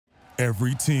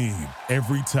Every team,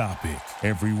 every topic,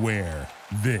 everywhere.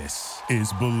 This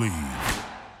is Believe.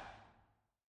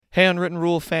 Hey, Unwritten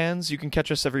Rule fans, you can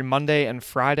catch us every Monday and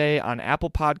Friday on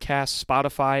Apple Podcasts,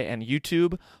 Spotify, and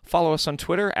YouTube. Follow us on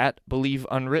Twitter at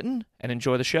BelieveUnwritten, and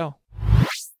enjoy the show.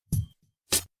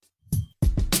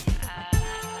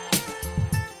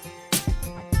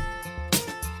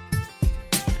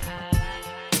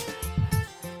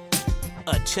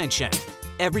 Attention.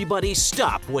 Everybody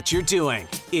stop what you're doing.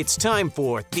 It's time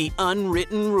for The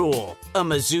Unwritten Rule, a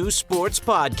Mizzou sports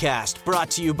podcast brought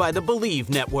to you by the Believe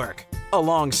Network,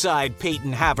 alongside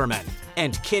Peyton Haverman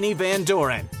and Kenny Van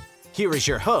Doren. Here is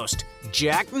your host,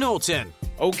 Jack Knowlton.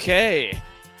 Okay,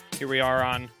 here we are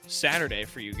on Saturday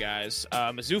for you guys.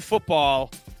 Mizzou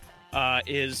football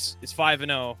is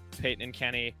 5-0, Peyton and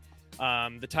Kenny.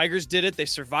 The Tigers did it. They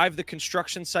survived the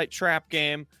construction site trap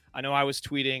game. I know I was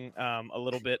tweeting a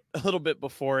little bit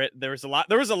before it. There was a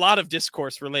lot of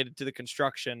discourse related to the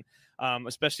construction,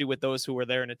 especially with those who were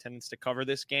there in attendance to cover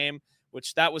this game,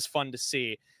 which that was fun to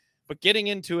see. But getting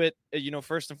into it,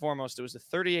 first and foremost, it was a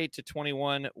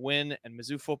 38-21 win, and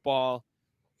Mizzou football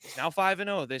is now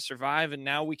 5-0. They survive, and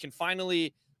now we can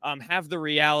finally have the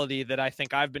reality that I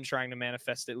think I've been trying to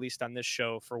manifest, at least on this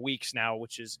show, for weeks now,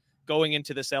 which is going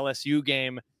into this LSU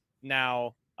game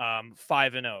now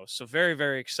 5-0. So very,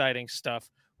 very exciting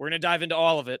stuff. We're going to dive into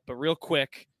all of it, but real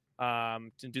quick to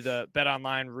do the Bet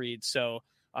Online read. So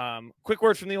quick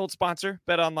word from the old sponsor,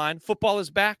 Bet Online. Football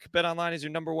is back. Bet Online is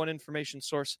your number one information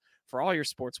source for all your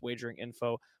sports wagering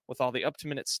info, with all the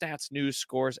up-to-minute stats, news,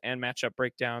 scores, and matchup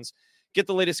breakdowns. Get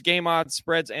the latest game odds,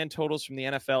 spreads, and totals from the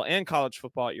NFL and college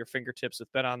football at your fingertips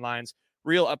with Bet Online's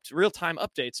real-time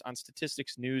updates on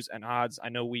statistics, news, and odds. I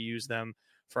know we use them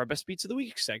for our best beats of the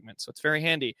week segment, so it's very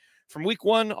handy. From week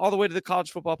 1 all the way to the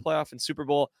college football playoff and Super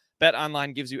Bowl, Bet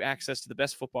Online gives you access to the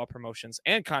best football promotions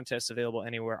and contests available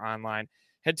anywhere online.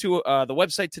 Head to the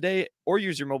website today or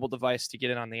use your mobile device to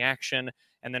get in on the action.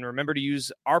 And then remember to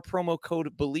use our promo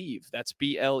code BELIEVE. That's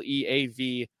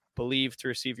BLEAV, BELIEVE, to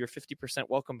receive your 50%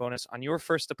 welcome bonus on your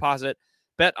first deposit.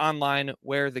 Bet Online,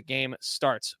 where the game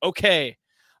starts. Okay,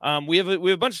 we have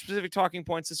a bunch of specific talking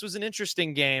points. This was an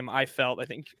interesting game, I felt. I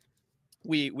think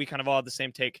we kind of all had the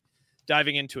same take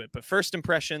diving into it. But first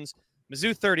impressions,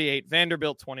 Mizzou 38,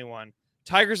 Vanderbilt 21.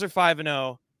 Tigers are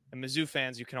 5-0, and Mizzou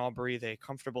fans, you can all breathe a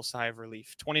comfortable sigh of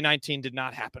relief. 2019 did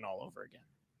not happen all over again.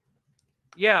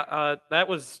 Yeah,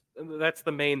 that's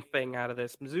the main thing out of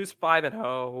this. Mizzou's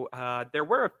 5-0. There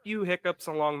were a few hiccups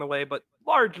along the way, but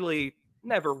largely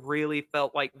never really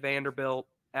felt like Vanderbilt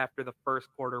after the first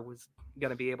quarter was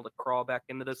going to be able to crawl back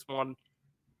into this one.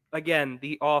 Again,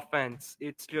 the offense,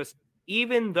 it's just,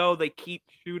 even though they keep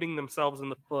shooting themselves in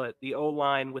the foot, the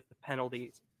O-line with the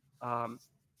penalties,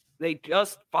 they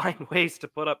just find ways to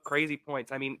put up crazy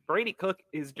points. I mean, Brady Cook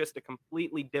is just a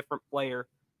completely different player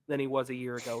than he was a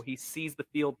year ago. He sees the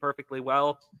field perfectly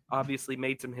well, obviously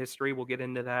made some history. We'll get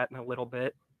into that in a little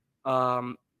bit.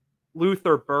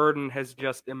 Luther Burden has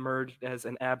just emerged as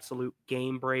an absolute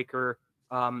game breaker.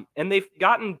 And they've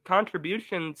gotten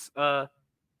contributions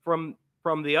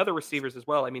from the other receivers as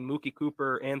well. I mean, Mookie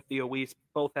Cooper and Theo Wease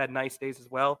both had nice days as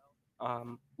well.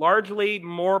 Largely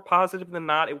more positive than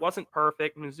not. It wasn't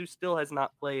perfect. Mizzou still has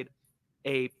not played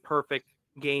a perfect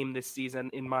game this season,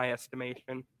 in my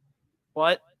estimation.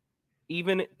 But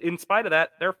even in spite of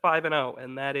that, they're 5-0,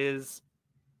 and that is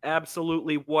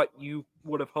absolutely what you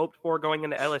would have hoped for going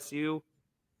into LSU.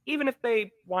 Even if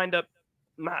they wind up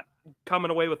not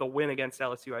coming away with a win against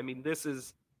LSU, I mean, this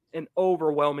is an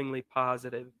overwhelmingly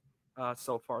positive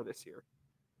so far this year.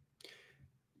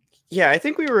 Yeah, I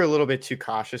think we were a little bit too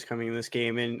cautious coming in this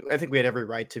game, and I think we had every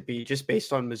right to be, just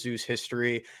based on Mizzou's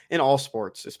history in all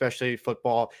sports, especially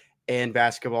football and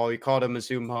basketball. You call it a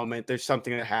Mizzou moment. There's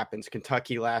something that happens.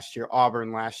 Kentucky last year,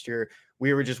 Auburn last year.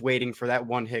 We were just waiting for that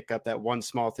one hiccup, that one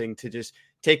small thing to just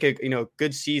take a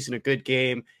good season, a good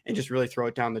game, and just really throw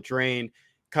it down the drain.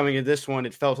 Coming into this one,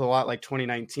 it felt a lot like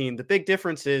 2019. The big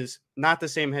difference is not the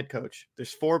same head coach.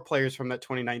 There's 4 players from that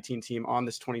 2019 team on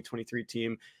this 2023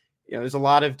 team. There's a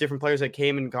lot of different players that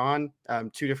came and gone,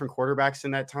 2 different quarterbacks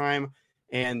in that time.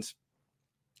 And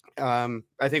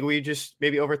I think we just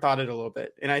maybe overthought it a little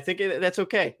bit. And I think that's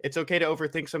okay. It's okay to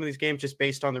overthink some of these games just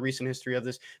based on the recent history of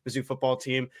this Mizzou football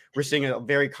team. We're seeing a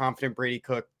very confident Brady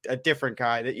Cook, a different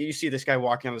guy. That you see this guy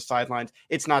walking on the sidelines.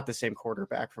 It's not the same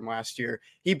quarterback from last year.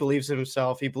 He believes in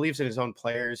himself. He believes in his own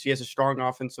players. He has a stronger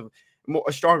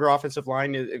offensive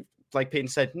line. Like Peyton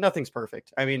said, nothing's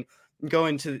perfect. I mean, go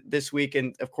into this week,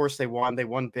 and of course they won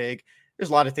big. There's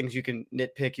a lot of things you can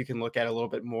nitpick, you can look at a little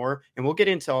bit more, and we'll get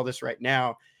into all this right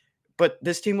now. but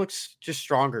this team looks just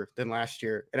stronger than last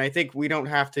year. And I think we don't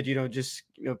have to, just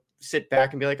sit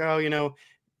back and be like, oh,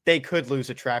 they could lose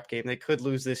a trap game. They could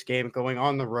lose this game going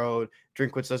on the road.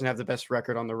 Drinkwitz doesn't have the best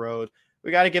record on the road.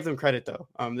 We got to give them credit, though.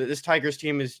 This Tigers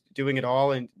team is doing it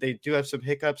all, and they do have some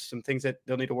hiccups, some things that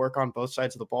they'll need to work on both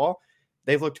sides of the ball.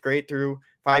 They've looked great through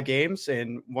 5 games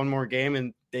and one more game,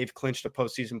 and they've clinched a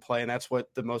postseason play, and that's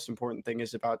what the most important thing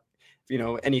is about,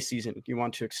 any season. You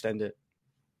want to extend it.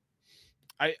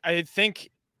 I think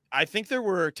there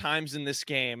were times in this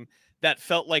game that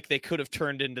felt like they could have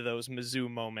turned into those Mizzou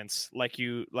moments, like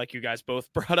you guys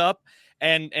both brought up,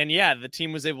 and yeah, the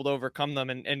team was able to overcome them.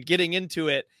 And getting into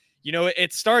it,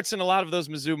 it starts in a lot of those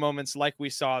Mizzou moments, like we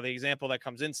saw. The example that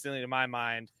comes instantly to my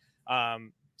mind.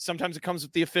 Sometimes it comes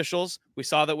with the officials. We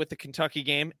saw that with the Kentucky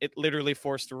game. It literally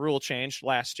forced a rule change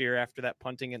last year after that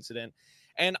punting incident.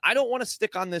 And I don't want to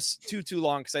stick on this too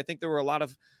long because I think there were a lot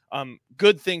of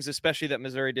good things, especially that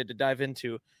Missouri did, to dive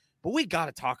into. But we got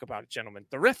to talk about it, gentlemen.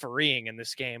 The refereeing in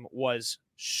this game was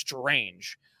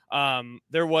strange.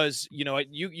 There was,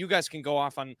 you guys can go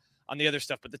off on the other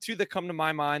stuff, but the two that come to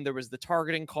my mind, there was the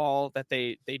targeting call that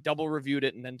they double reviewed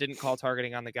it and then didn't call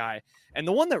targeting on the guy. And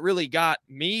the one that really got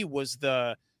me was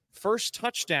the first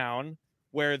touchdown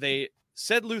where they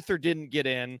said Luther didn't get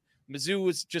in. Mizzou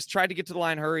was just tried to get to the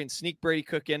line, hurry, and sneak Brady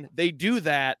Cook in. They do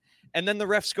that, and then the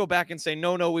refs go back and say,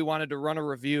 no, we wanted to run a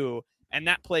review, and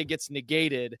that play gets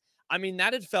negated. I mean,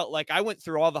 that had felt like, I went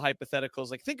through all the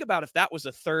hypotheticals. Like, think about if that was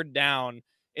a third down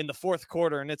in the fourth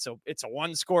quarter and it's a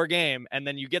 1-score game, and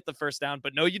then you get the first down,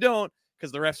 but no, you don't,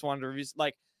 because the refs wanted to review.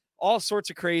 Like, all sorts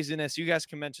of craziness. You guys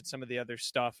can mention some of the other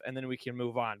stuff, and then we can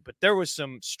move on. But there was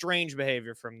some strange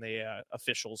behavior from the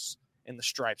officials in the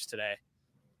stripes today.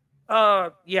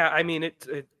 Yeah, I mean,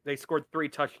 they scored 3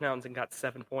 touchdowns and got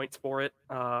 7 points for it.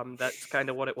 That's kind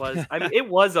of what it was. I mean, it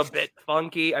was a bit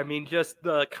funky. I mean, just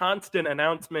the constant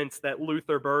announcements that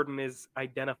Luther Burden is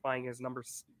identifying as number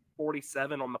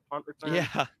 47 on the punt return.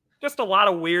 Yeah. Just a lot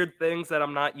of weird things that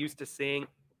I'm not used to seeing.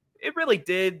 It really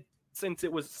did, since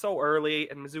it was so early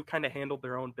and Mizzou kind of handled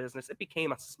their own business, it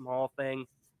became a small thing.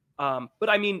 But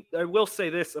I mean, I will say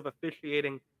this of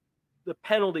officiating, the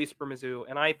penalties for Mizzou,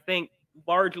 and I think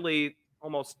largely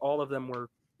almost all of them were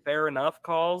fair enough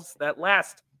calls. That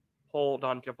last hold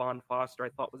on Javon Foster I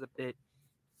thought was a bit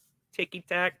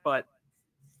ticky-tack, but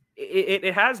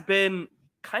it has been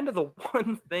kind of the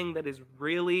one thing that has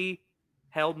really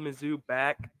held Mizzou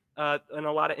back in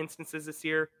a lot of instances this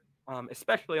year,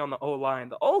 especially on the O-line.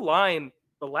 The O-line,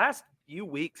 the last few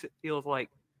weeks, it feels like,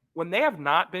 when they have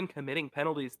not been committing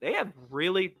penalties, they have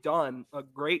really done a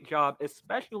great job,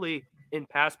 especially in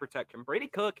pass protection. Brady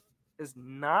Cook has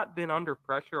not been under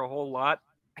pressure a whole lot.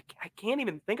 I can't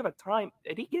even think of a time.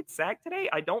 Did he get sacked today?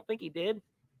 I don't think he did.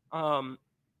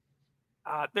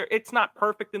 It's not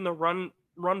perfect in the run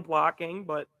blocking,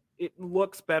 but it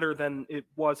looks better than it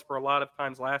was for a lot of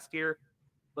times last year.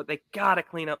 But they got to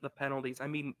clean up the penalties. I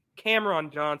mean,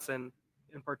 Cameron Johnson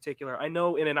in particular. I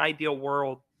know in an ideal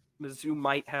world, Mizzou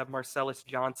might have Marcellus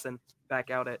Johnson back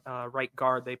out at right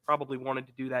guard. They probably wanted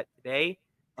to do that today.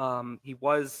 He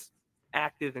was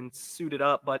active and suited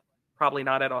up, but probably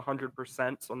not at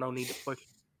 100%, so no need to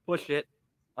push it.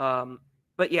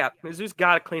 But yeah, Mizzou's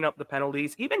got to clean up the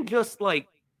penalties, even just like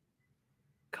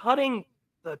cutting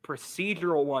the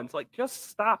procedural ones. Like, just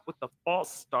stop with the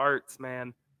false starts,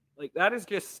 man. Like, that is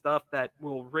just stuff that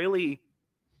will really,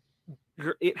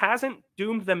 it hasn't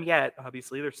doomed them yet.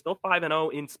 Obviously, they're still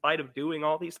 5-0 in spite of doing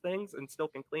all these things and still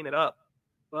can clean it up.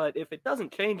 But if it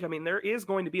doesn't change, I mean, there is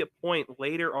going to be a point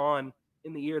later on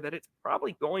in the year that it's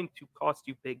probably going to cost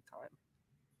you big time.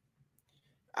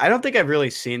 I don't think I've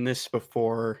really seen this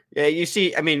before. Yeah, we've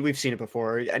seen it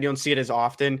before. I don't see it as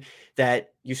often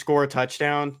that you score a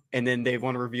touchdown and then they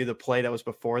want to review the play that was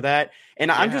before that. And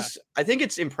yeah. I think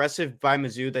it's impressive by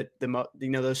Mizzou that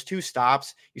those 2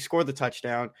 stops, you score the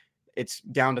touchdown, it's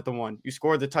down to the 1. You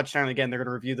score the touchdown again, they're going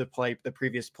to review the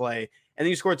previous play, and then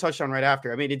you score a touchdown right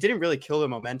after. I mean, it didn't really kill the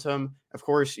momentum. Of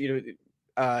course,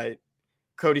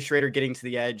 Cody Schrader getting to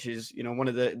the edge is, one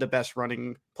of the best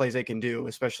running plays they can do,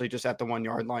 especially just at the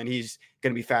 1-yard line. He's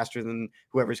going to be faster than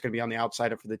whoever's going to be on the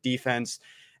outside for the defense.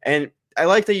 And I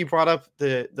like that you brought up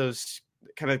those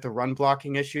kind of the run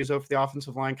blocking issues over the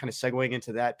offensive line, kind of segueing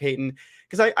into that, Peyton,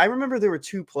 because I remember there were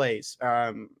 2 plays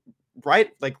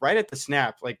right at the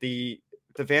snap, like the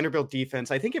Vanderbilt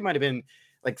defense. I think it might have been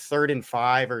like 3rd and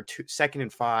 5 or 2nd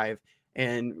and 5.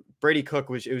 And Brady Cook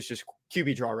it was just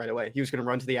QB draw right away. He was going to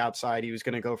run to the outside. He was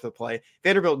going to go for the play.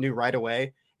 Vanderbilt knew right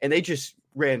away, and they just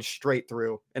ran straight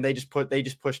through, and they just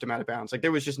pushed him out of bounds. Like,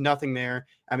 there was just nothing there.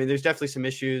 I mean, there's definitely some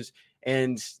issues,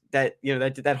 And that,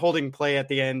 that holding play at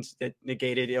the end that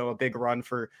negated, a big run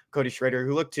for Cody Schrader,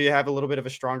 who looked to have a little bit of a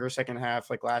stronger second half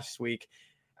like last week.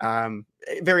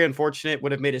 Very unfortunate.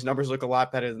 Would have made his numbers look a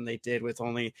lot better than they did with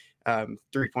only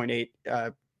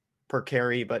 3.8 per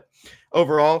carry. But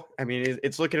overall, I mean,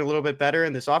 it's looking a little bit better.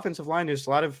 And this offensive line, there's a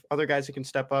lot of other guys that can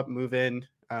step up, move in.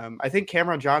 I think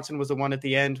Cameron Johnson was the one at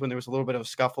the end when there was a little bit of a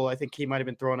scuffle. I think he might have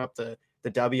been throwing up the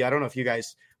W. I don't know if you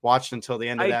guys watched until the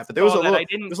end of that, but there was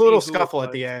a little scuffle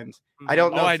at the end. I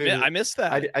don't know. I missed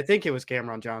that. I think it was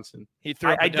Cameron Johnson. He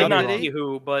threw. I did not see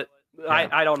who, but yeah.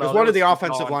 I don't know. It was one of the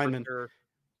offensive linemen. Sure.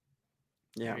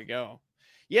 Yeah. There you go.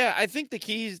 Yeah, I think the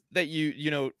keys that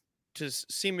to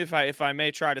seem, if I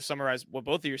may try to summarize what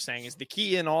both of you are saying, is the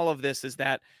key in all of this is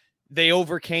that they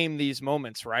overcame these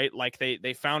moments, right? Like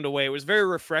they found a way. It was very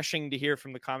refreshing to hear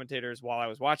from the commentators while I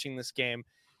was watching this game,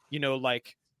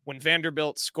 like when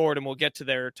Vanderbilt scored, and we'll get to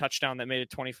their touchdown that made it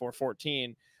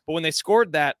 24-14. But when they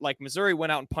scored that, like Missouri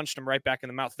went out and punched them right back in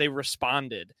the mouth. They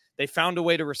responded. They found a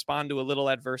way to respond to a little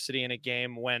adversity in a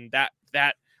game when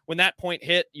when that point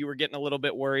hit, you were getting a little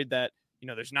bit worried that,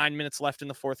 there's 9 minutes left in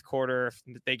the fourth quarter.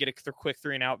 If they get a quick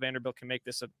 3-and-out, Vanderbilt can make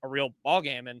this a real ball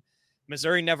game. And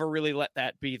Missouri never really let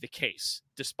that be the case,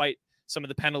 despite some of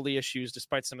the penalty issues,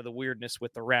 despite some of the weirdness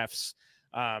with the refs,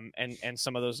 and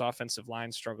some of those offensive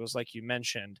line struggles, like you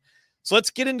mentioned. So let's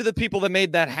get into the people that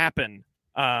made that happen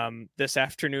this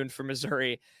afternoon for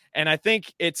Missouri. And I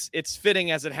think it's fitting,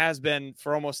 as it has been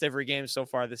for almost every game so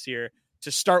far this year,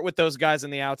 to start with those guys on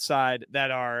the outside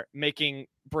that are making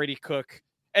Brady Cook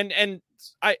what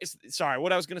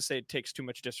I was going to say takes too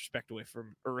much respect away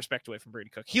from Brady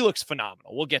Cook. He looks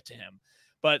phenomenal. We'll get to him,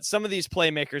 but some of these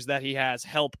playmakers that he has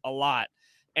help a lot.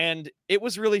 And it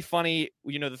was really funny.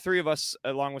 The three of us,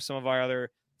 along with some of our other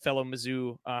fellow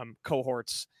Mizzou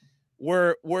cohorts,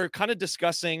 were kind of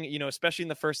discussing, especially in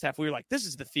the first half, we were like, this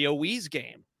is the Theo Wease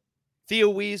game. Theo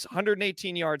Wease,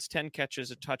 118 yards, 10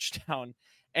 catches, a touchdown.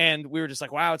 And we were just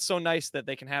like, wow, it's so nice that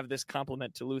they can have this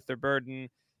compliment to Luther Burden.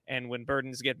 And when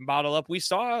Burden's getting bottled up, we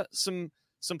saw some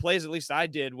plays, at least I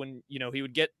did, when, he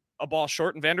would get a ball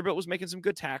short and Vanderbilt was making some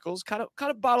good tackles, kind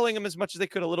of bottling him as much as they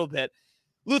could a little bit.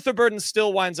 Luther Burden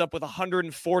still winds up with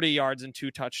 140 yards and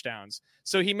 2 touchdowns.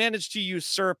 So he managed to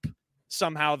usurp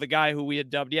somehow the guy who we had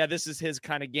dubbed, this is his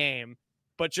kind of game.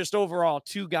 But just overall,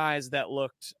 2 guys that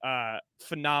looked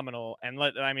phenomenal. And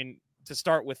to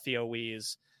start with Theo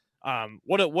Wease,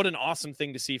 what an awesome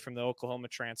thing to see from the Oklahoma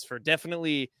transfer.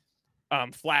 Definitely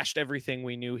flashed everything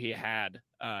we knew he had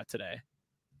today.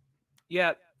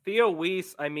 Yeah, Theo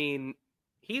Wease,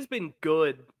 he's been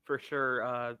good for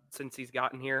sure since he's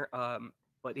gotten here.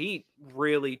 But he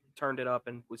really turned it up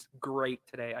and was great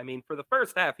today. For the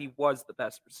first half, he was the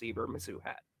best receiver Mizzou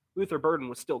had. Luther Burden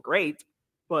was still great,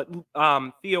 but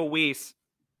Theo Wease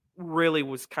really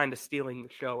was kind of stealing the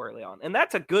show early on. And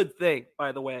that's a good thing,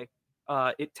 by the way.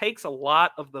 It takes a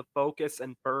lot of the focus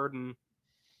and burden,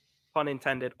 pun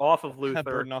intended, off of Luther.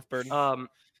 Burden off Burden.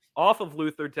 Off of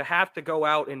Luther to have to go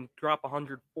out and drop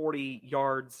 140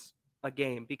 yards a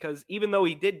game. Because even though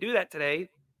he did do that today,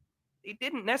 he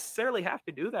didn't necessarily have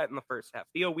to do that in the first half.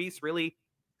 Theo Wease really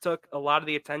took a lot of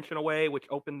the attention away, which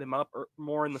opened him up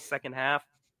more in the second half.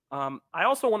 I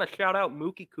also want to shout out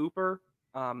Mookie Cooper.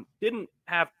 Didn't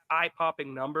have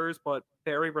eye-popping numbers, but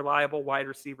very reliable wide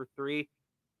receiver 3.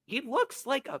 He looks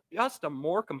like just a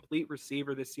more complete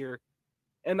receiver this year.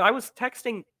 And I was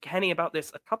texting Kenny about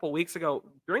this a couple weeks ago.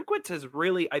 Drinkwitz has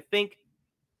really, I think,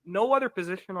 no other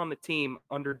position on the team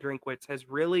under Drinkwitz has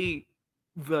really,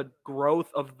 the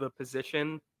growth of the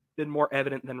position, been more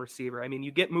evident than receiver.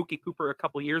 You get Mookie Cooper a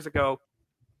couple years ago.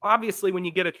 Obviously, when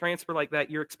you get a transfer like that,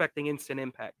 you're expecting instant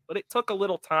impact. But it took a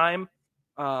little time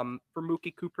for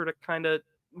Mookie Cooper to kind of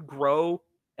grow.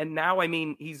 And now,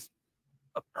 he's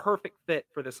a perfect fit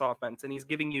for this offense. And he's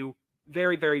giving you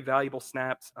very, very valuable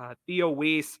snaps. Theo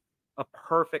Wease, a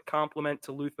perfect complement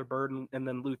to Luther Burden. And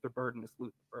then Luther Burden is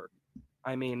Luther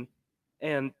Burden.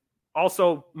 And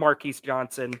also Marquise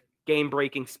Johnson,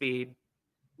 game-breaking speed.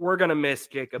 We're going to miss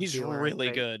Jacob He's Peeler.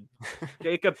 Really good.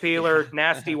 Jacob Peeler,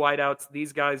 nasty wideouts.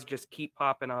 These guys just keep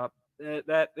popping up.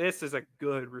 This is a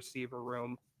good receiver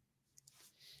room.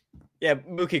 Yeah,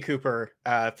 Mookie Cooper,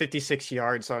 56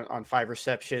 yards on 5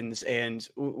 receptions. And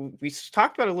we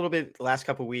talked about it a little bit the last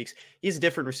couple of weeks. He's a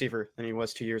different receiver than he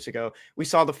was 2 years ago. We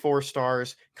saw the 4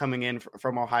 stars coming in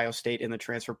from Ohio State in the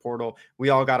transfer portal. We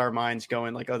all got our minds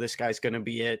going like, oh, this guy's going to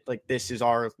be it. Like, this is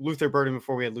our Luther Burden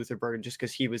before we had Luther Burden, just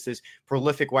because he was this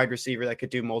prolific wide receiver that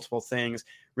could do multiple things.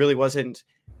 Really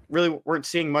weren't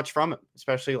seeing much from him,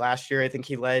 especially last year. I think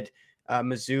he led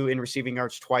Mizzou in receiving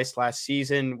yards twice last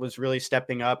season, was really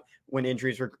stepping up when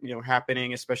injuries were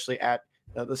happening, especially at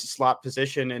the slot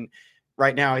position. And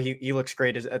right now he looks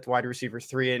great at wide receiver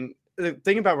 3. And the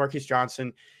thing about Marquise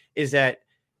Johnson is that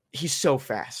he's so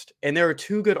fast. And there are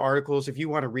 2 good articles if you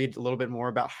want to read a little bit more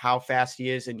about how fast he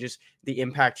is and just the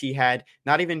impact he had,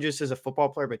 not even just as a football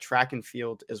player, but track and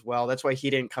field as well. That's why he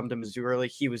didn't come to Mizzou early.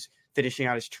 He was finishing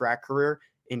out his track career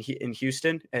in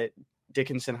Houston at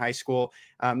Dickinson High School.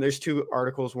 There's 2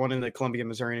 articles, one in the Columbia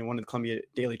Missourian and one in the Columbia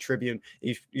Daily Tribune.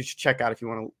 You should check out if you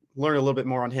want to learn a little bit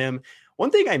more on him. One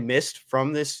thing I missed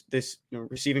from this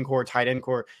receiving core, tight end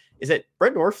core, is that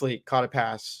Brett Norfleet caught a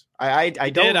pass. I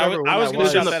don't remember. I was going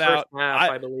to shout that out.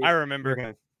 Half, I remember.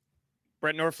 Okay.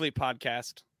 Brett Norfleet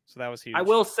podcast. So that was huge. I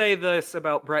will say this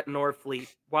about Brett Norfleet.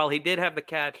 While he did have the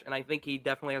catch, and I think he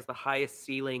definitely has the highest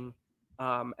ceiling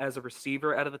as a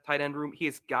receiver out of the tight end room, he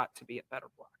has got to be a better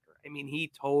blocker. I mean,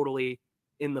 he totally,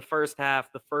 in the first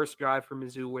half, the first drive for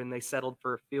Mizzou when they settled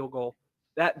for a field goal,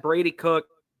 that Brady Cook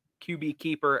QB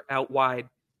keeper out wide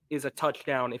is a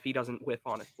touchdown if he doesn't whiff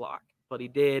on his block. But he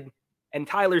did. And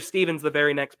Tyler Stevens, the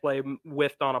very next play,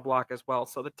 whiffed on a block as well.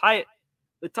 So the tight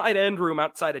end room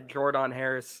outside of Jordan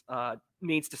Harris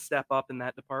needs to step up in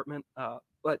that department.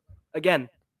 But again,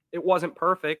 it wasn't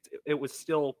perfect. It was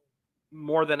still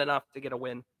more than enough to get a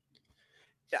win.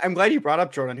 I'm glad you brought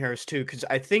up Jordan Harris too, because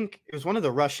I think it was one of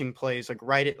the rushing plays, like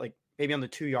right at like maybe on the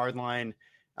 2-yard line,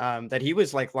 that he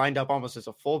was like lined up almost as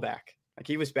a fullback. Like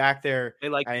he was back there. They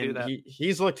like to do that.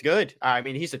 He's looked good. I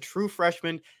mean, he's a true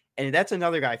freshman. And that's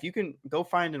another guy. If you can go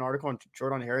find an article on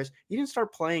Jordan Harris, he didn't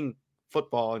start playing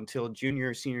football until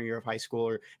junior, senior year of high school,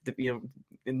 or in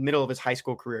the middle of his high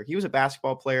school career. He was a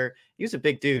basketball player. He was a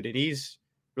big dude, and he's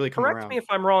really come around. Correct me if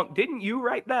I'm wrong. Didn't you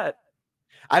write that?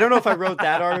 I don't know if I wrote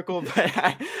that article, but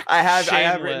I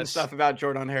have written stuff about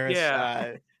Jordan Harris.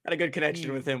 Yeah. Had a good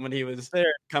connection with him when he was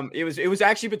there. It was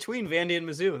actually between Vandy and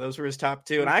Mizzou. Those were his top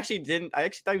 2. And I actually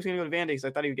thought he was going to go to Vandy because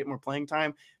I thought he would get more playing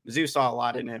time. Mizzou saw a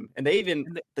lot in him, and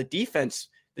the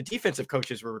defensive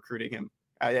coaches were recruiting him.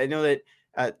 I know that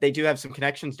they do have some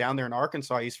connections down there in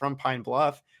Arkansas. He's from Pine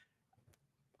Bluff.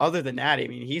 Other than that, I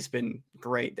mean, he's been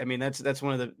great. I mean, that's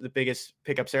one of the biggest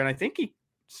pickups there, and I think he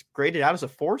graded out as a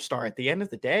 4-star at the end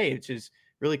of the day, which is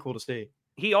really cool to see.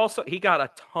 He got a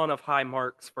ton of high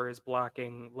marks for his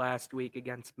blocking last week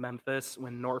against Memphis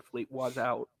when Norfleet was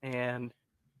out. And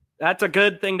that's a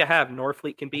good thing to have.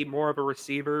 Norfleet can be more of a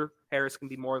receiver. Harris can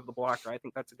be more of the blocker. I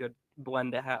think that's a good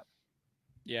blend to have.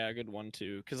 Yeah, a good one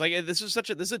too. Because like this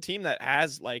is a team that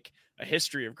has like a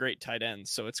history of great tight ends.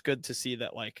 So it's good to see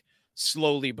that like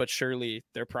slowly but surely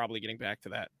they're probably getting back to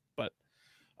that. But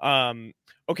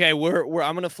okay, I'm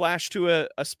gonna flash to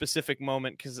a specific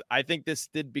moment because I think this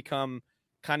did become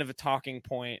kind of a talking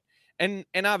point, and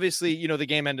obviously the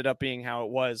game ended up being how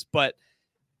it was, but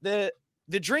the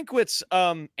Drinkwitz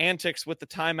antics with the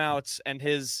timeouts and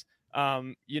his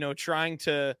trying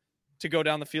to go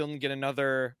down the field and get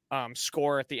another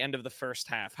score at the end of the first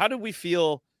half. How did we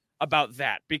feel about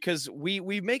that? Because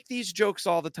we make these jokes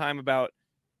all the time about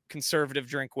conservative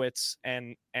Drinkwitz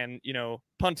and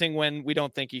punting when we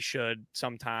don't think he should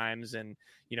sometimes, and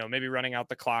maybe running out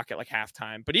the clock at like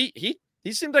halftime, but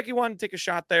he seemed like he wanted to take a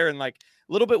shot there, and like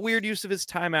a little bit weird use of his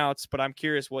timeouts, but I'm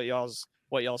curious what y'all's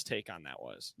take on that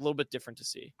was. A little bit different to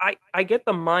see. I get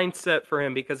the mindset for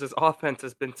him because his offense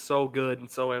has been so good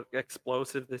and so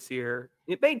explosive this year.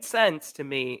 It made sense to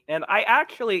me, and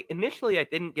initially I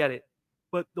didn't get it,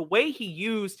 but the way he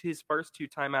used his first 2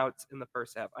 timeouts in the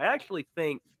first half, I actually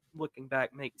think, looking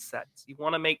back, makes sense. You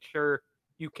want to make sure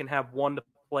you can have one to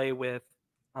play with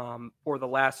for the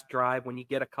last drive when you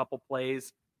get a couple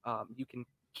plays. You can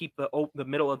keep the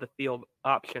middle of the field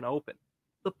option open.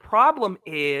 The problem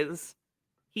is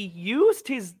he used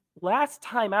his last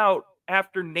time out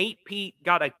after Nate Pete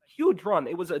got a huge run.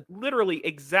 It was literally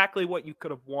exactly what you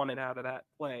could have wanted out of that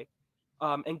play,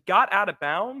 and got out of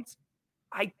bounds.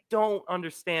 I don't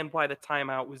understand why the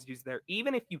timeout was used there.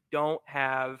 Even if you don't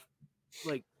have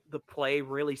like the play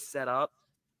really set up,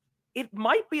 it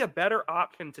might be a better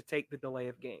option to take the delay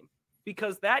of game,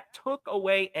 because that took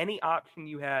away any option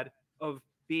you had of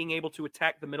being able to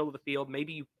attack the middle of the field.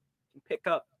 Maybe you can pick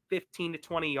up 15 to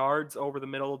 20 yards over the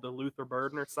middle of the Luther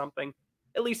Burden or something.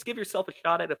 At least give yourself a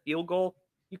shot at a field goal.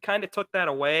 You kind of took that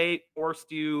away,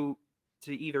 forced you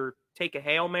to either take a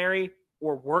Hail Mary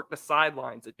or work the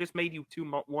sidelines. It just made you too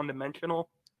one-dimensional.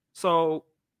 So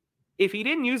if he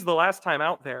didn't use the last time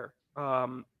out there,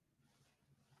 I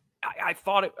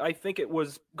think it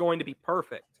was going to be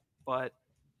perfect, but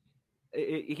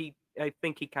I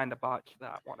think he kind of botched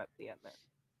that one at the end there.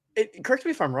 Correct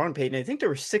me if I'm wrong, Peyton. I think there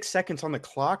were 6 seconds on the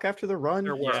clock after the run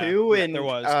too, and there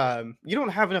was. You don't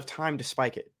have enough time to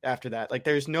spike it after that. Like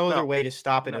there's no other way to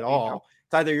stop it at all.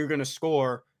 It's either you're going to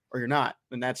score or you're not.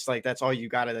 And that's all you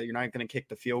got. That you're not going to kick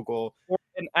the field goal. Or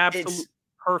an absolute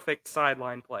perfect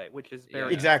sideline play, which is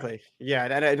very exactly. Yeah,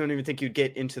 and I don't even think you'd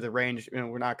get into the range.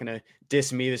 We're not going to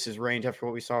diss Mevis's range after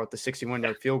what we saw with the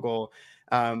 61-yard field goal.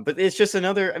 But it's just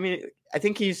another. I mean, I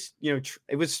think he's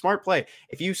it was a smart play.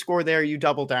 If you score there, you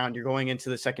double down. You're going into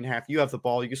the second half. You have the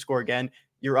ball. You score again.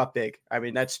 You're up big. I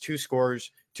mean, that's two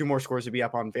more scores to be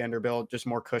up on Vanderbilt. Just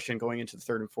more cushion going into the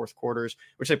third and fourth quarters,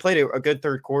 which they played a good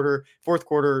third quarter. Fourth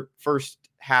quarter, first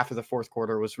half of the fourth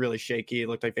quarter was really shaky. It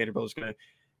looked like Vanderbilt was going to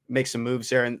make some moves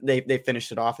there, and they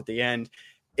finished it off at the end.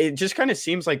 It just kind of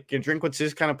seems like Drinkwitz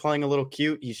is kind of playing a little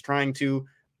cute. He's trying to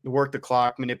work the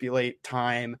clock, manipulate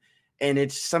time, and it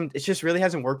just really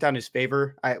hasn't worked out in his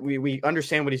favor. We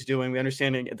understand what he's doing. We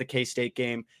understand it at the K-State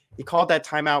game. He called that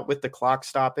timeout with the clock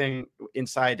stopping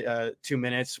inside 2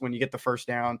 minutes when you get the first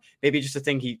down. Maybe just a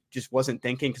thing he just wasn't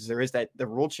thinking because there is the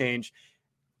rule change.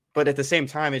 But at the same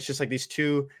time, it's just like these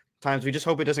two times. We just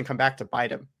hope it doesn't come back to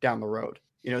bite him down the road.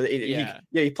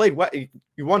 He played what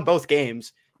you won both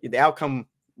games. The outcome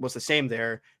was the same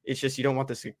there. It's just you don't want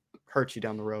this to hurt you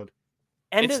down the road.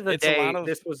 End of the day,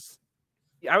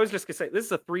 I was just gonna say this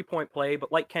is a 3-point play,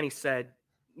 but like Kenny said,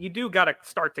 you do got to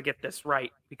start to get this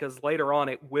right because later on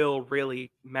it will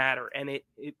really matter. And it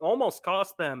almost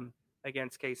cost them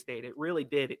against K-State. It really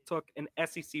did. It took an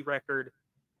SEC record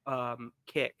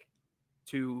kick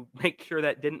to make sure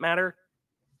that didn't matter.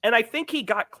 And I think he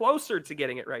got closer to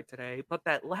getting it right today, but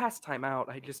that last time out,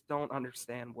 I just don't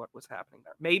understand what was happening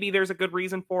there. Maybe there's a good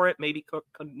reason for it. Maybe Cook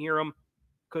couldn't hear him,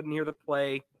 couldn't hear the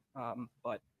play.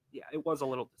 But yeah, it was a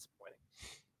little disappointing.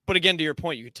 But again, to your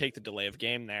point, you could take the delay of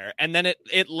game there. And then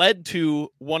it led to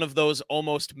one of those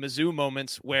almost Mizzou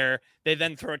moments where they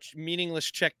then throw a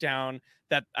meaningless check down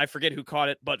that I forget who caught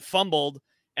it, but fumbled,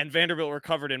 and Vanderbilt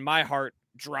recovered, and my heart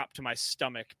dropped to my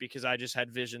stomach because I just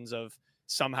had visions of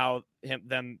somehow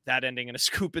that ending in a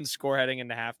scoop and score heading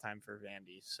into halftime for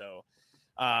Vandy. So,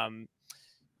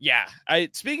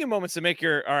 speaking of moments that make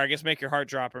your heart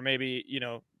drop, or maybe,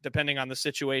 depending on the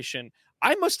situation,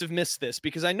 I must have missed this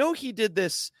because I know he did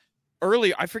this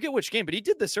earlier. I forget which game, but he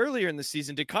did this earlier in the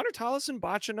season. Did Connor Tollison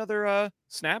botch another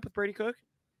snap with Brady Cook?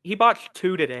 He botched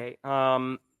 2 today.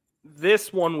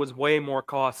 This one was way more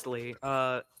costly.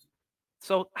 I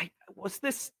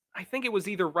think it was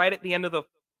either right at the end of the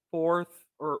fourth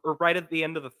or right at the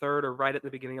end of the third or right at the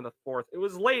beginning of the fourth. It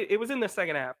was late. It was in the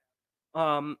second half.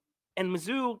 And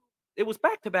Mizzou, it was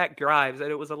back-to-back drives, and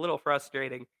it was a little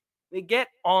frustrating. They get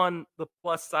on the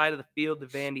plus side of the field to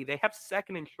Vandy. They have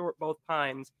second and short both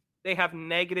times. They have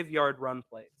negative yard run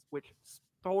plays, which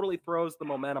totally throws the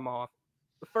momentum off.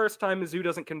 The first time Mizzou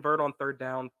doesn't convert on third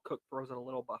down, Cook throws it a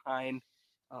little behind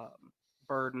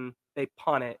Burden. They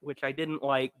punt it, which I didn't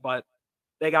like, but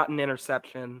they got an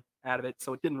interception out of it,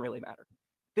 so it didn't really matter.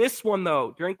 This one,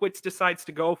 though, Drinkwitz decides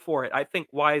to go for it, I think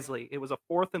wisely. It was a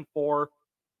 4th and 4.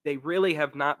 They really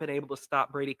have not been able to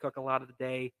stop Brady Cook a lot of the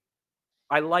day.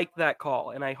 I like that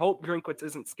call, and I hope Drinkwitz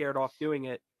isn't scared off doing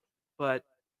it. But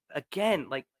again,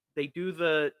 they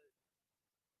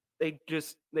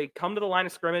come to the line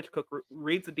of scrimmage. Cook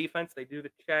reads the defense. They do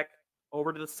the check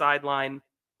over to the sideline.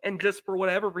 And just for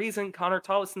whatever reason, Connor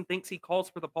Tollison thinks he calls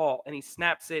for the ball, and he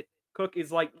snaps it. Cook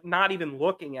is not even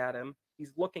looking at him.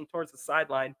 He's looking towards the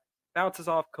sideline, bounces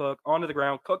off Cook onto the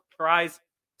ground. Cook tries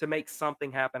to make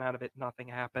something happen out of it. Nothing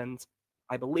happens.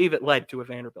 I believe it led to a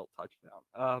Vanderbilt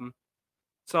touchdown.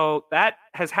 So that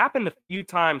has happened a few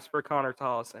times for Connor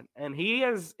Tollison, and he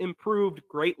has improved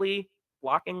greatly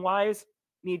blocking-wise,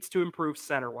 needs to improve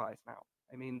center-wise now.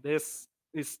 I mean, this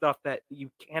is stuff that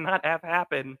you cannot have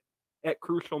happen at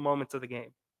crucial moments of the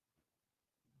game.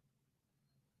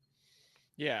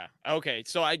 Yeah. Okay.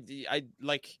 So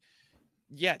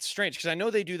it's strange because I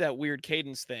know they do that weird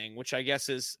cadence thing, which I guess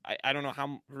is, I don't know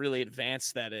how really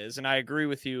advanced that is. And I agree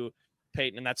with you,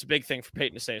 Peyton, and that's a big thing for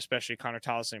Peyton to say, especially Connor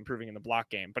Tollison improving in the block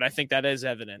game. But I think that is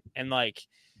evident. And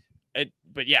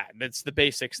that's the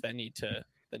basics that need to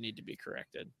be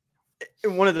corrected.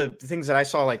 One of the things that I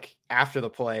saw after the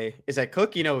play is that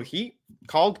Cook, he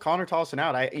called Connor Tollison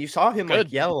out. You saw him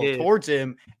yell towards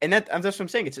him, and that's what I'm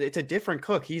saying. It's a different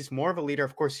Cook. He's more of a leader.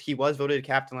 Of course, he was voted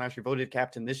captain last year, voted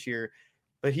captain this year,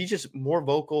 but he's just more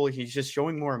vocal. He's just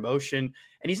showing more emotion,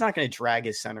 and he's not going to drag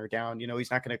his center down.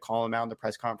 He's not going to call him out in the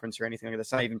press conference or anything like that.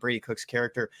 That's not even Brady Cook's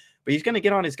character, but he's going to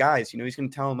get on his guys. He's going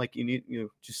to tell them you need,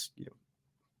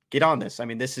 get on this. I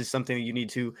mean, this is something that you need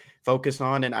to focus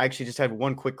on. And I actually just had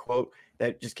one quick quote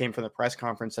that just came from the press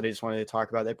conference that I just wanted to talk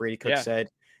about that Brady Cook said.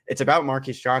 It's about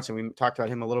Marquise Johnson. We talked about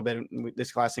him a little bit.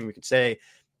 This last thing we could say,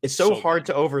 it's so hard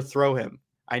to overthrow him.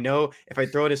 I know if I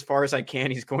throw it as far as I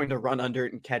can, he's going to run under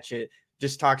it and catch it.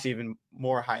 Just talks even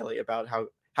more highly about how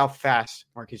how fast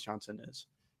Marquise Johnson is.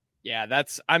 Yeah,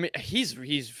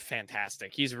 he's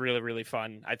fantastic. He's really, really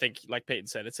fun. I think, like Peyton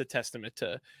said, it's a testament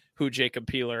to who Jacob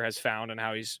Peeler has found and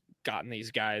how he's gotten these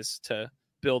guys to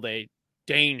build a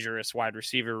dangerous wide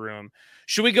receiver room.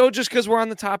 Should we go, just because we're on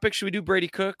the topic, should we do Brady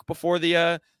Cook before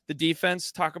the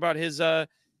defense, talk about his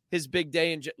big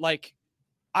day? And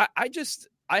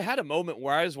I had a moment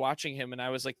where I was watching him and I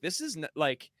was like, this is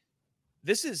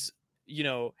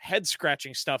head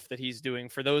scratching stuff that he's doing,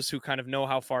 for those who kind of know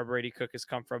how far Brady Cook has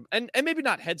come from. And maybe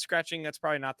not head scratching. That's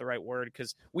probably not the right word,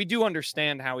 because we do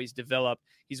understand how he's developed.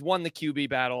 He's won the QB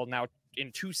battle now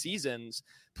in 2 seasons,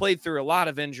 played through a lot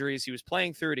of injuries. He was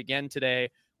playing through it again today.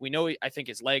 We know, I think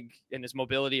his leg and his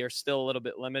mobility are still a little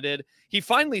bit limited. He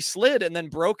finally slid and then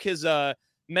broke his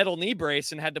metal knee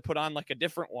brace and had to put on like a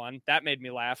different one. That made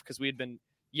me laugh, because we had been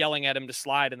yelling at him to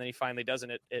slide, and then he finally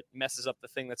doesn't. It messes up the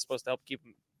thing that's supposed to help keep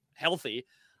him healthy.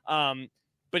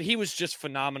 But he was just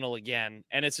phenomenal again.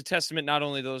 And it's a testament not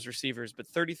only to those receivers, but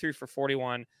 33 for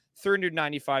 41,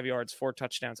 395 yards, 4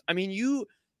 touchdowns. I mean,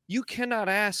 you cannot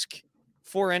ask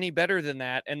for any better than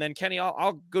that. And then Kenny,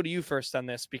 I'll go to you first on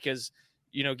this, because,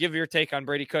 give your take on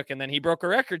Brady Cook. And then he broke a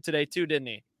record today too, didn't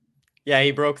he? Yeah,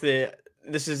 he broke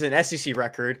this is an SEC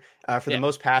record for the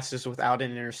most passes without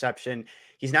an interception.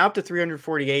 He's now up to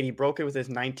 348. He broke it with his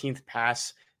 19th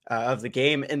pass of the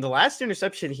game. And the last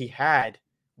interception he had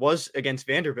was against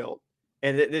Vanderbilt.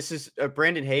 And this is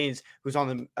Brandon Haynes, who's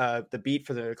on the beat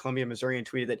for the Columbia Missourian,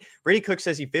 tweeted that Brady Cook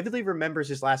says he vividly remembers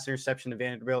his last interception to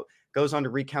Vanderbilt, goes on to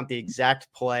recount the exact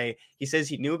play. He says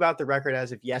he knew about the record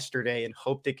as of yesterday and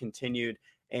hoped it continued.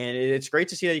 And it's great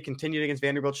to see that he continued against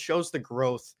Vanderbilt. Shows the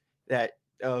growth that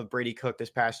of Brady Cook this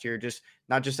past year, just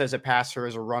not just as a passer,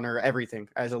 as a runner, everything,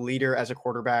 as a leader, as a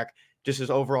quarterback, just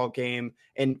his overall game.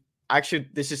 And actually,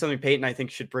 this is something Peyton, I think,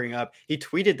 should bring up. He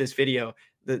tweeted this video,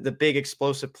 the big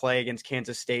explosive play against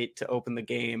Kansas State to open the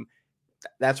game.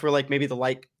 That's where maybe the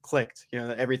light clicked,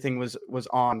 everything was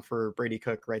on for Brady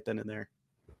Cook right then and there.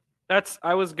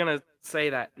 I was going to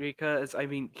say that, because, I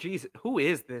mean, geez, who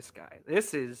is this guy?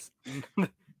 This is,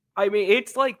 I mean,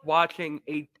 it's like watching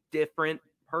a different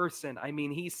person. I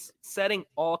mean, he's setting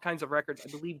all kinds of records. I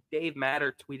believe Dave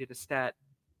Matter tweeted a stat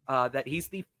that he's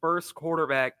the first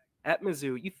quarterback at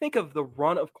Mizzou. You think of the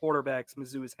run of quarterbacks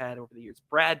Mizzou has had over the years: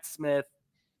 Brad Smith,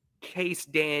 Chase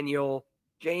Daniel,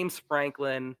 James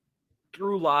Franklin,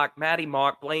 Drew Lock, Matty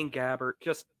Mock, Blaine Gabbert.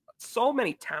 Just so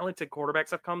many talented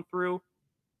quarterbacks have come through.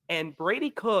 And Brady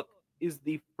Cook is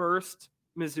the first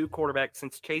Mizzou quarterback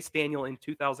since Chase Daniel in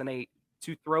 2008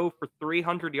 to throw for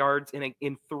 300 yards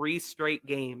in 3 straight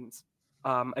games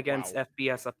against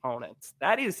FBS opponents.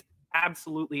 That is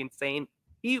absolutely insane.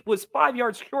 He was 5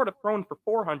 yards short of throwing for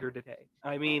 400 today.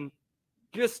 I mean,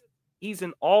 he's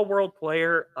an all-world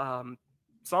player.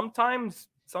 Sometimes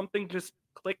something just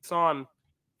clicks on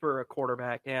for a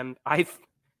quarterback, and I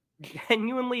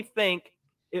genuinely think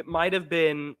it might have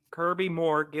been Kirby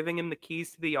Moore giving him the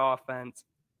keys to the offense,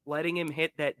 letting him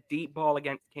hit that deep ball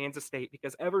against Kansas State,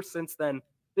 because ever since then,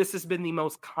 this has been the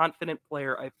most confident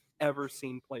player I've ever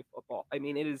seen play football. I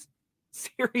mean, it is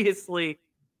seriously,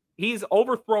 he's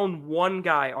overthrown one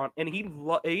guy and he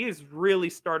has really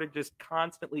started just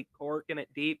constantly corking it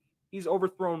deep. He's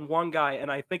overthrown one guy, and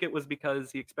I think it was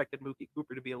because he expected Mookie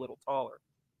Cooper to be a little taller.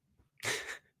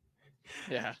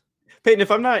 Yeah. Peyton,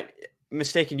 if I'm not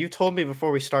mistaken, you told me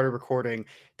before we started recording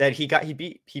that he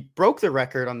broke the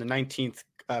record on the 19th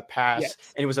pass, yes.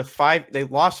 And it was they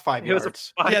lost 5 yards. It was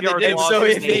a 5 yard loss. So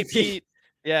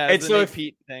if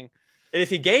Pete thing. If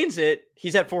he gains it,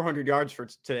 he's at 400 yards for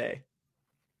today.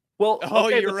 Well,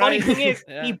 you're the right. funny thing is,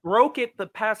 he broke it the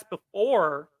pass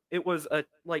before. It was an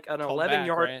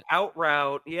 11-yard out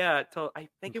route. Yeah, I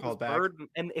think it was Bird,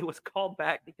 and it was called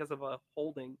back because of a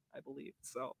holding, I believe.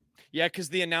 So yeah, because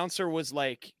the announcer was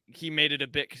like, he made it a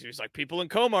bit, because he was like, people in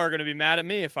Coma are going to be mad at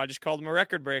me if I just called him a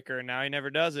record breaker, and now he never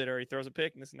does it, or he throws a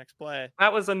pick in this next play.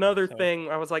 That was another thing.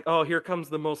 I was like, oh, here comes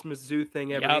the most Mizzou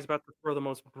thing ever. Yep. He's about to throw the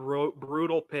most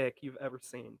brutal pick you've ever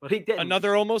seen, but he didn't.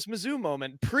 Another almost Mizzou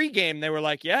moment. Pre-game, they were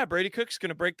like, yeah, Brady Cook's going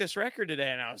to break this record today,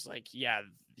 and I was like, yeah,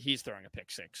 he's throwing a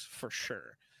pick 6 for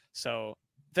sure. So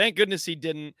thank goodness he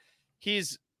didn't.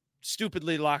 He's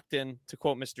stupidly locked in, to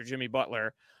quote Mr. Jimmy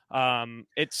Butler.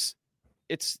 It's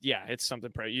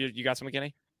something. You got something,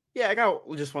 Kenny? Yeah, I got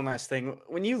just one last thing.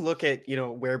 When you look at,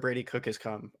 where Brady Cook has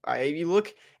come, you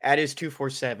look at his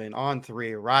 247 on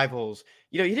 3 rivals,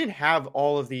 he didn't have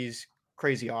all of these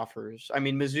crazy offers. I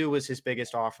mean, Mizzou was his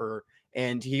biggest offer,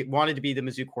 and he wanted to be the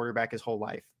Mizzou quarterback his whole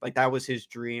life. Like, that was his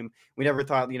dream. We never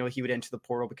thought, he would enter the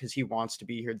portal because he wants to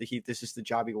be here. This is the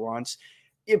job he wants.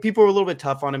 People were a little bit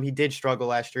tough on him. He did struggle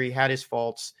last year. He had his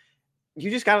faults. you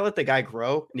just got to let the guy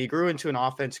grow. And he grew into an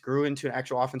offense, grew into an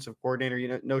actual offensive coordinator. You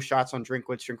know, no shots on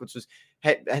Drinkwitz. Drinkwitz was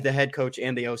the head coach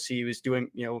and the OC. He was doing,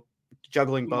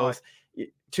 juggling both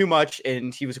too much.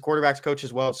 And he was a quarterback's coach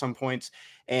as well at some points.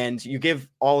 And you give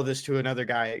all of this to another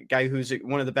guy who's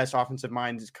one of the best offensive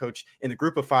minds, coach in the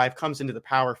group of five, comes into the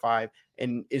power five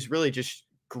and is really just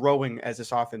growing as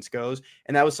this offense goes.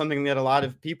 And that was something that a lot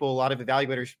of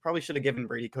evaluators probably should have given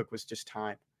Brady Cook was just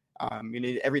time.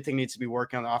 Everything needs to be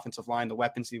working on the offensive line. The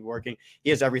weapons need to be working. He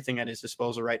has everything at his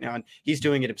disposal right now, and he's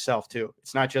doing it himself too.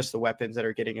 It's not just the weapons that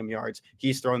are getting him yards.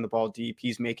 He's throwing the ball deep.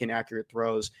 He's making accurate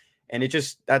throws, and it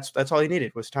just that's all he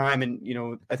needed was time.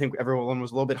 And I think everyone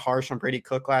was a little bit harsh on Brady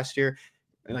Cook last year.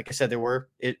 And like I said, there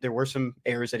were some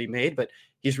errors that he made, but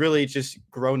he's really just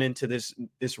grown into this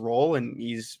role, and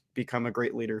he's become a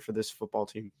great leader for this football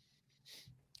team.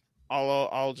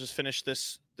 I'll just finish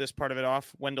this part of it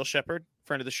off. Wendell Shepard,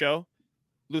 friend of the show,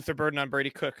 Luther Burden on Brady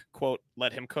Cook, quote,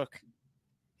 "Let him cook."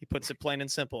 He puts it plain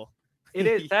and simple. It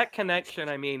is that connection.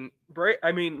 I mean,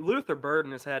 Luther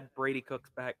Burden has had Brady Cook's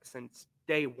back since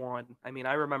day one. I mean,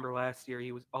 I remember last year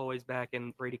he was always back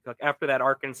in Brady Cook. After that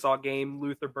Arkansas game,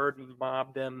 Luther Burden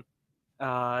mobbed him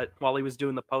while he was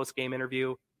doing the post-game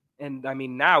interview. And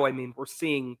now we're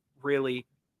seeing really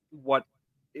what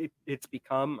it's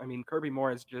become. I mean, Kirby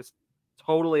Moore has just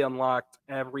totally unlocked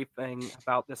everything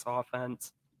about this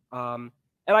offense. And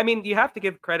you have to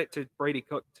give credit to Brady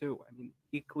Cook too. I mean,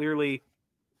 he clearly,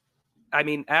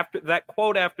 after that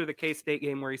quote after the K-State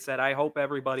game where he said, "I hope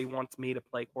everybody wants me to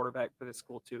play quarterback for this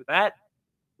school too." That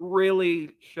really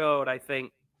showed, I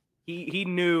think, he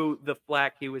knew the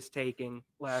flack he was taking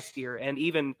last year and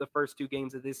even the first two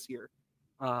games of this year.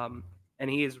 And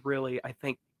he is really, I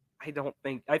think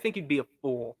you'd be a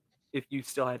fool if you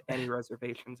still had any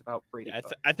reservations about Brady.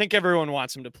 I think everyone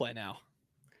wants him to play now.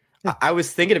 I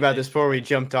was thinking about this before we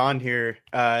jumped on here,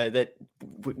 that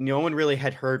no one really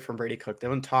had heard from Brady Cook. No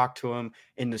one talked to him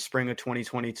in the spring of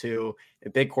 2022, a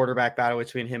big quarterback battle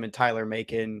between him and Tyler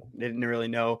Macon. They didn't really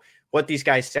know what these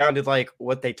guys sounded like,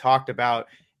 what they talked about.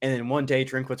 And then one day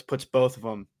Drinkwitz puts both of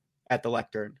them at the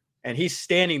lectern, and he's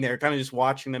standing there kind of just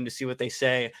watching them to see what they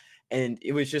say. And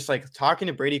it was just like talking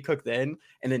to Brady Cook then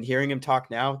and then hearing him talk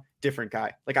now, different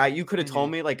guy. Like you could have told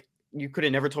me, like, you could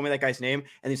have never told me that guy's name.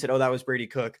 And he said, "Oh, that was Brady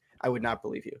Cook." I would not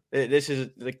believe you. This is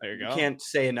like, you can't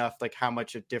say enough, like how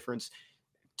much a difference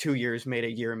 2 years made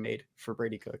a year made for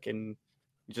Brady Cook. And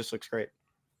it just looks great.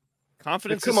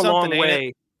 Confidence has come a long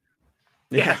way.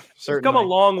 Yeah, certainly. It's come a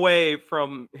long way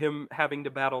from him having to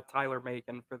battle Tyler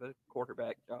Macon for the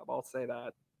quarterback job. I'll say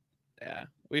that. Yeah,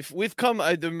 we've come.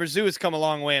 The Mizzou has come a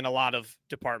long way in a lot of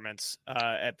departments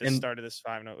at the start of this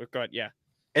 5-0. Go ahead, yeah.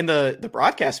 And the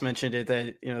broadcast mentioned it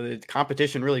that the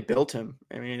competition really built him.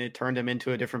 I mean, it turned him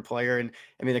into a different player. And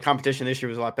the competition this year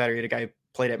was a lot better. You had a guy who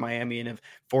played at Miami and a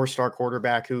 4-star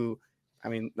quarterback who,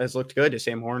 has looked good.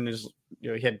 Sam Horn is,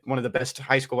 he had one of the best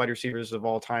high school wide receivers of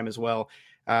all time as well.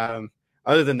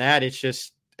 Other than that, it's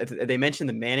just they mentioned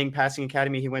the Manning Passing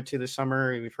Academy he went to this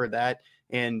summer. We've heard that,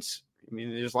 and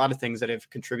there's a lot of things that have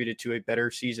contributed to a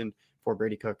better season for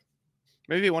Brady Cook.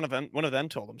 Maybe one of them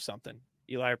told him something.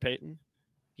 Eli or Peyton.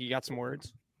 He got some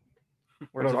words.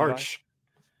 Words of Arch.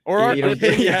 Or Arch.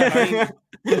 Yeah.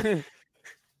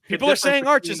 People are saying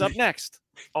Arch is up next.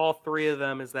 All three of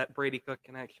them is that Brady Cook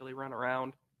can actually run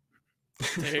around.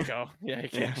 There you go. Yeah, he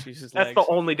can use his That's legs. the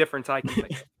only difference I can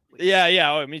think of.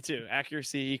 Yeah. Oh, me too.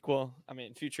 Accuracy equal.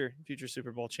 Future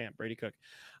Super Bowl champ, Brady Cook.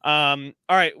 All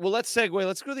right. Well, let's segue.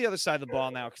 Let's go to the other side of the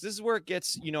ball now, because this is where it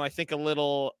gets, I think a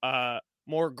little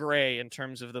more gray in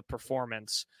terms of the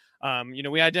performance.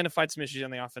 We identified some issues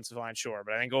on the offensive line, sure,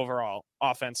 but I think overall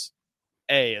offense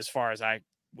A, as far as I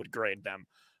would grade them.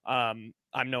 I'm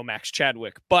no Max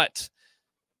Chadwick, but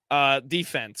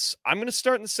defense, I'm going to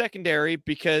start in the secondary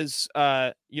because,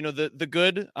 the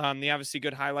good, the obviously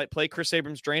good highlight play, Chris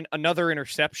Abrams drained another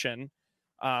interception.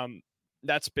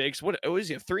 That's big. So what is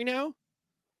he, 3 now?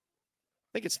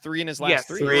 I think it's 3 in his last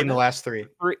 3. 3 in the last 3.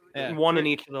 One in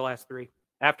each of the last 3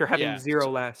 after having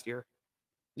 0 last year.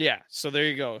 Yeah, so there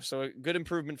you go. So a good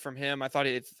improvement from him. I thought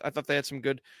they had some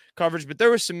good coverage, but there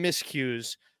were some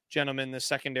miscues, gentlemen, the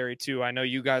secondary too. I know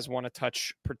you guys want to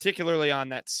touch particularly on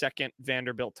that second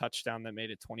Vanderbilt touchdown that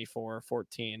made it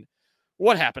 24-14.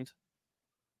 What happened?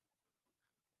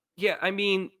 Yeah,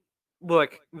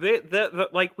 look,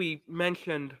 like we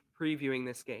mentioned previewing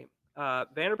this game,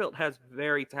 Vanderbilt has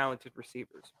very talented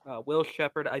receivers. Will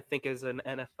Shepard, I think, is an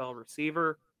NFL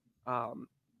receiver.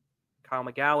 Kyle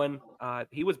McGowan,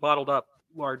 he was bottled up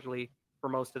largely for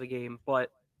most of the game, but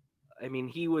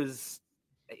he was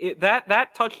that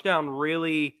touchdown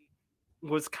really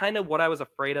was kind of what I was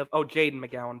afraid of. Oh, Jaden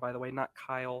McGowan, by the way, not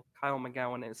Kyle. Kyle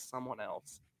McGowan is someone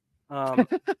else.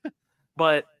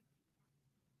 But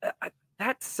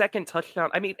that second touchdown,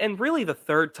 I mean, and really the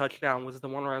third touchdown was the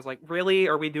one where I was like, really?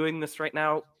 Are we doing this right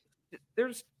now?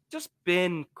 There's just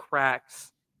been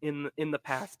cracks in the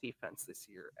pass defense this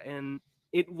year. And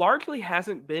it largely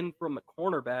hasn't been from the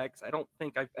cornerbacks. I don't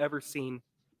think I've ever seen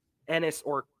Ennis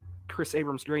or Chris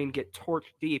Abrams-Green get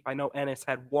torched deep. I know Ennis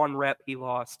had one rep he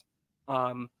lost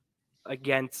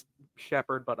against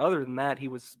Shepard, but other than that, he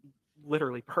was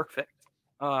literally perfect.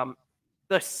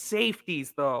 The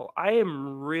safeties, though, I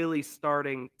am really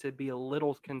starting to be a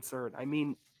little concerned. I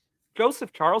mean,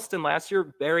 Joseph Charleston last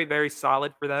year, very, very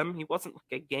solid for them. He wasn't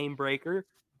like a game breaker,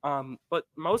 but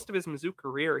most of his Mizzou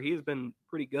career, he's been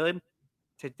pretty good.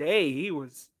 Today, he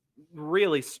was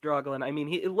really struggling. I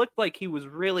mean, it looked like he was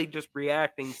really just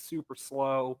reacting super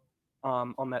slow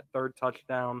on that third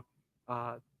touchdown.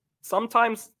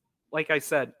 Sometimes, like I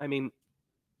said, I mean,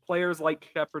 players like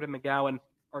Shepard and McGowan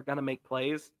are going to make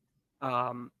plays,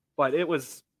 but it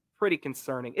was pretty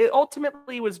concerning. It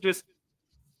ultimately was just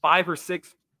 5 or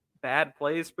 6 bad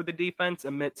plays for the defense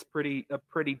amidst a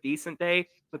pretty decent day,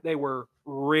 but they were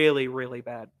really, really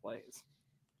bad plays.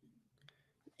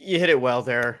 You hit it well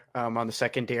there on the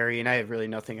secondary, and I have really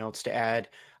nothing else to add.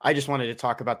 I just wanted to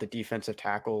talk about the defensive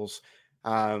tackles.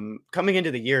 Coming into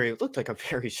the year, it looked like a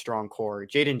very strong core.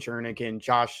 Jaden Jernigan,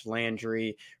 Josh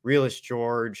Landry, Realist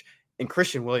George, and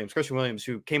Christian Williams. Christian Williams,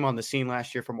 who came on the scene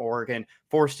last year from Oregon,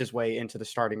 forced his way into the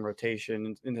starting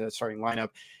rotation, into the starting lineup.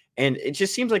 And it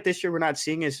just seems like this year we're not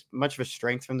seeing as much of a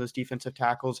strength from those defensive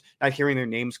tackles, not hearing their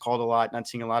names called a lot, not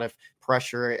seeing a lot of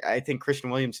pressure. I think Christian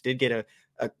Williams did get a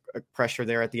pressure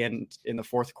there at the end in the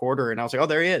fourth quarter. And I was like, oh,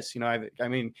 there he is. I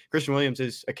mean, Christian Williams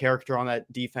is a character on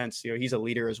that defense. He's a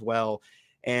leader as well.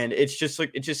 And it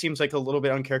just seems like a little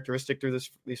bit uncharacteristic through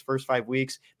these first 5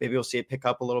 weeks. Maybe we'll see it pick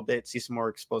up a little bit, see some more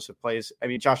explosive plays. I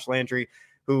mean, Josh Landry,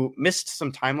 who missed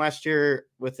some time last year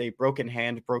with a broken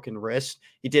hand, broken wrist.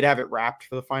 He did have it wrapped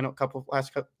for the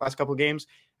last couple games.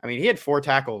 I mean, he had 4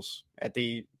 tackles at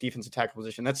the defensive tackle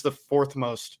position. That's the 4th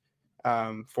most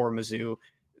for Mizzou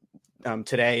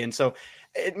today. And so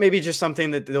it may be just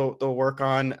something that they'll work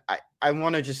on. I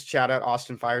want to just shout out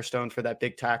Austin Firestone for that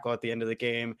big tackle at the end of the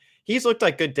game. He's looked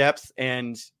like good depth,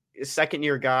 and a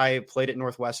second-year guy, played at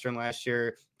Northwestern last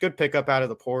year. Good pickup out of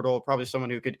the portal. Probably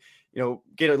someone who could,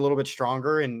 get a little bit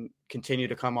stronger and continue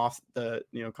to come off the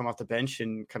bench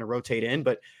and kind of rotate in.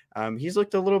 But he's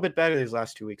looked a little bit better these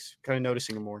last 2 weeks. Kind of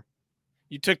noticing him more.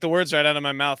 You took the words right out of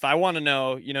my mouth. I want to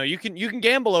know, you can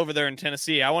gamble over there in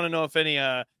Tennessee. I want to know if any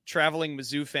traveling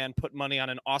Mizzou fan put money on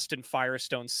an Austin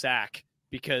Firestone sack,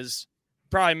 because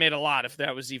probably made a lot if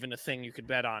that was even a thing you could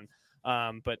bet on.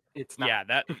 But it's not. Yeah,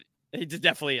 that it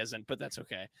definitely isn't, but that's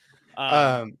okay.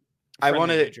 I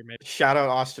want to shout out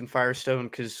Austin Firestone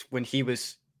because when he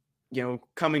was,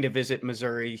 coming to visit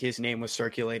Missouri, his name was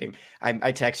circulating.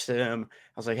 I texted him.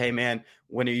 I was like, hey man,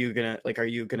 when are you gonna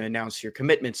announce your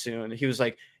commitment soon? And he was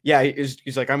like, yeah,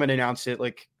 he's like, I'm gonna announce it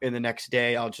like in the next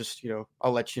day. I'll just,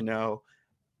 I'll let you know.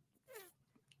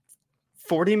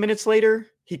 40 minutes later,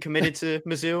 he committed to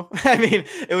Mizzou. I mean,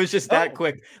 it was just that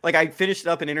quick. Like, I finished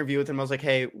up an interview with him. I was like,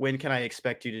 hey, when can I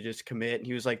expect you to just commit? And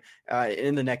he was like,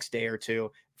 in the next day or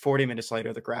two. 40 minutes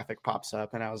later, the graphic pops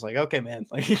up, and I was like, okay, man.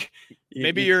 Like,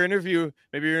 maybe your interview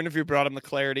brought him the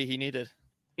clarity he needed.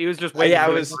 He was just waiting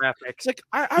for the graphic. It's like,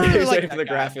 I really like for the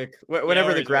graphic.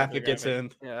 Whenever the graphic gets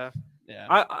in. Yeah.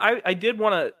 I did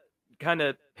want to kind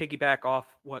of piggyback off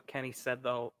what Kenny said,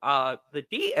 though. The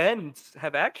D ends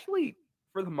have actually,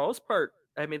 for the most part,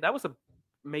 I mean, that was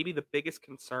maybe the biggest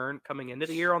concern coming into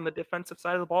the year on the defensive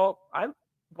side of the ball. I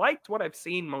liked what I've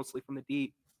seen mostly from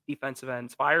the defensive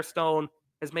ends. Firestone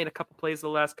has made a couple plays the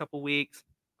last couple weeks.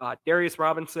 Darius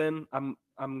Robinson, I'm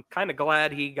kind of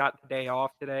glad he got the day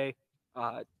off today.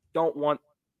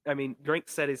 Drink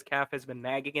said his calf has been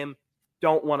nagging him.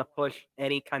 Don't want to push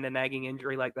any kind of nagging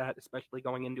injury like that, especially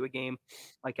going into a game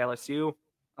like LSU.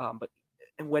 But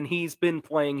when he's been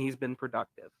playing, he's been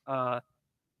productive.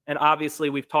 And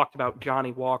obviously, we've talked about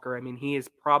Johnny Walker. I mean, he has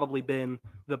probably been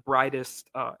the brightest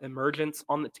emergence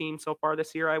on the team so far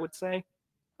this year, I would say.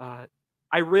 I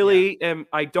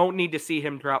don't need to see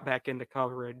him drop back into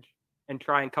coverage and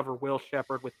try and cover Will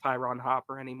Shepard with Tyron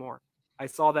Hopper anymore. I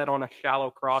saw that on a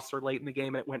shallow crosser late in the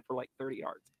game, and it went for like 30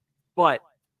 yards. But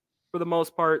for the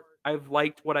most part, I've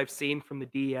liked what I've seen from the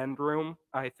D end room.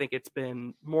 I think it's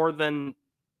been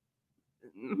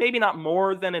maybe not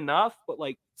more than enough, but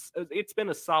like it's been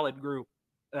a solid group.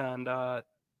 And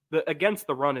against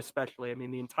the run especially, I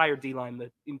mean, the entire D-line,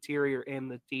 the interior and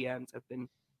the D ends have been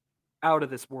out of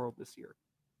this world this year.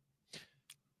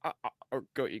 Or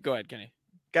go ahead, Kenny.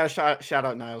 Got to shout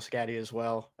out Niles Gaddy as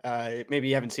well. Maybe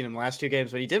you haven't seen him the last 2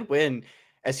 games, but he did win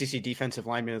SEC Defensive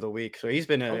Lineman of the Week. So he's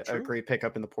been a great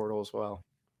pickup in the portal as well.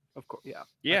 Of course, yeah.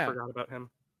 Yeah. I forgot about him.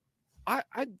 I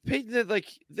paid that, like,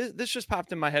 this just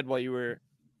popped in my head while you were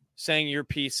saying your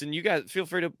piece, and you guys feel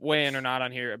free to weigh in or not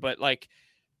on here, but like,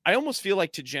 I almost feel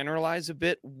like, to generalize a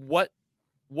bit, what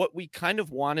we kind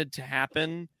of wanted to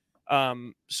happen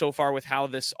so far with how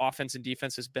this offense and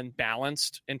defense has been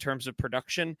balanced in terms of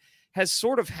production has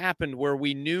sort of happened, where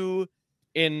we knew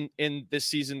in this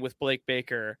season with Blake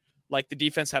Baker, like, the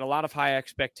defense had a lot of high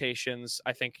expectations.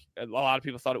 I think a lot of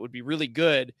people thought it would be really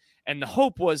good. And the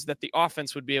hope was that the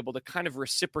offense would be able to kind of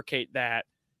reciprocate that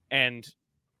and,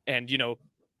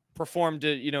 perform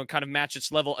to, kind of match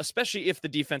its level, especially if the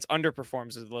defense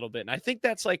underperforms a little bit. And I think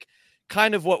that's like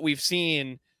kind of what we've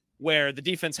seen, where the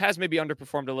defense has maybe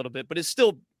underperformed a little bit, but is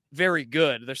still very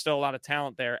good. There's still a lot of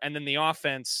talent there. And then the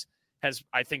offense has,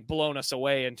 I think, blown us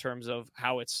away in terms of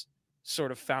how it's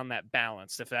sort of found that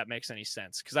balance, if that makes any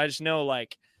sense. Because I just know,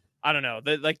 like, I don't know,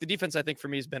 the defense, I think, for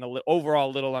me, has been overall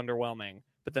a little underwhelming,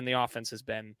 but then the offense has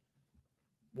been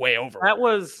way over. That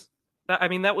was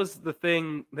the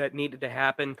thing that needed to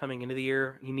happen coming into the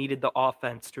year. You needed the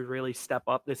offense to really step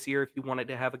up this year if you wanted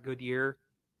to have a good year.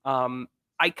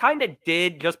 I kind of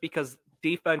did, just because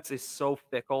defense is so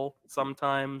fickle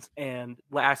sometimes, and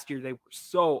last year they were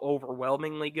so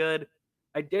overwhelmingly good.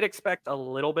 I did expect a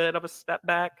little bit of a step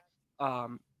back,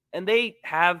 and they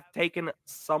have taken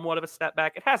somewhat of a step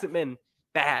back. It hasn't been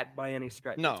bad by any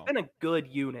stretch. No. It's been a good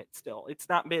unit still. It's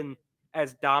not been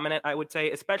as dominant, I would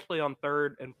say, especially on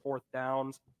 3rd and 4th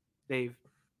downs. They've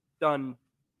done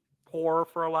poor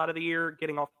for a lot of the year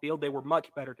getting off the field. They were much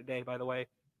better today, by the way.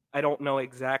 I don't know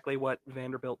exactly what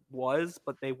Vanderbilt was,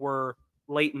 but they were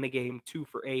late in the game, 2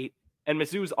 for 8. And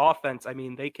Mizzou's offense, I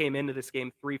mean, they came into this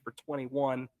game 3 for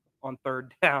 21 on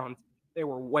 3rd downs. They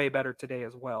were way better today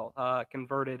as well.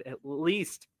 Converted at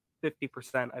least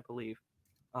 50%, I believe.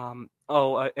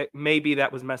 Maybe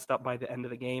that was messed up by the end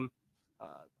of the game.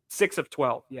 6 of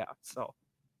 12, yeah. So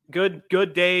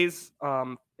good days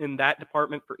in that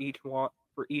department for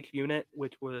each unit,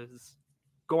 which was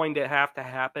going to have to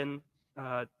happen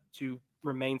to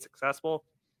remain successful.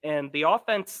 And the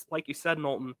offense, like you said,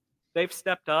 Knowlton, they've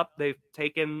stepped up. They've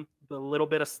taken the little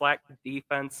bit of slack the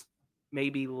defense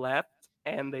maybe left,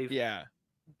 and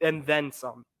and then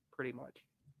some, pretty much.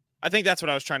 I think that's what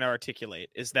I was trying to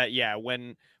articulate, is that,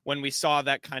 when we saw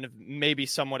that kind of maybe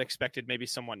somewhat expected, maybe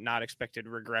somewhat not expected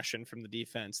regression from the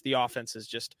defense, the offense is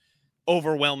just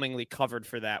overwhelmingly covered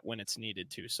for that when it's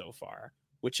needed to so far,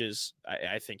 which is,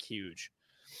 I think, huge.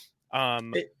 We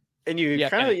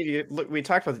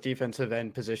talked about the defensive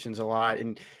end positions a lot.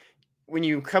 And when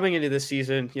you coming into this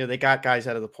season, they got guys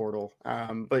out of the portal,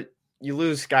 but you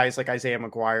lose guys like Isaiah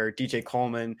McGuire, DJ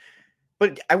Coleman.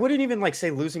 But I wouldn't even say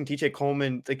losing DJ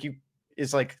Coleman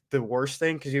is the worst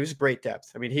thing, because he was great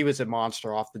depth. I mean, he was a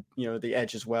monster off the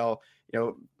edge as well.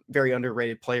 Very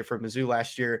underrated player for Mizzou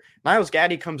last year. Niles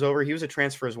Gaddy comes over. He was a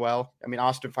transfer as well. I mean,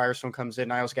 Austin Firestone comes in.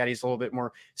 Niles Gaddy's a little bit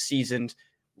more seasoned,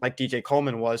 like DJ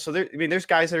Coleman was. So there's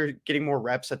guys that are getting more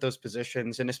reps at those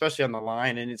positions, and especially on the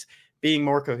line, and it's being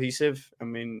more cohesive. I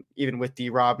mean, even with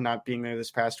D-Rob not being there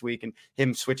this past week and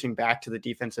him switching back to the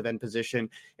defensive end position,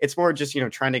 it's more just,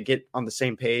 trying to get on the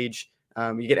same page.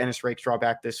 You get Ennis Rakestraw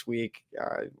back this week.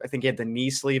 I think he had the knee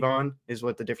sleeve on is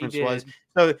what the difference was.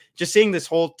 So just seeing this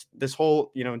whole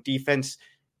defense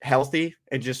healthy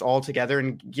and just all together,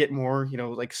 and get more,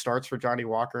 starts for Johnny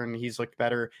Walker, and he's looked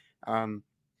better.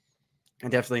 I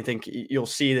definitely think you'll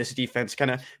see this defense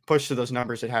kind of push to those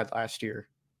numbers it had last year.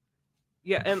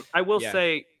 Yeah, and I will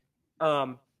say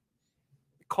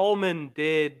Coleman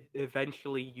did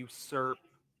eventually usurp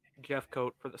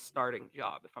Jeffcoat for the starting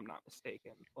job, if I'm not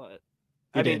mistaken. But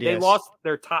they lost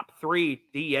their top 3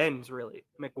 DNs, really.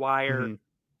 McGuire,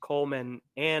 Coleman,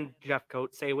 and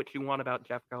Jeffcoat. Say what you want about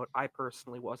Jeffcoat. I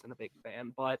personally wasn't a big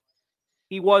fan, but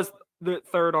he was the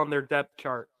 3rd on their depth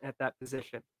chart at that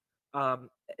position.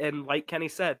 And like Kenny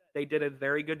said, they did a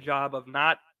very good job of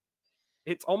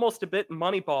it's almost a bit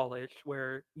Moneyball-ish,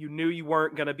 where you knew you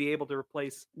weren't going to be able to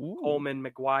replace Coleman,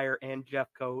 McGuire, and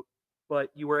Jeffcoat,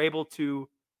 but you were able to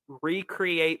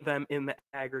recreate them in the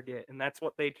aggregate. And that's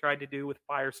what they tried to do with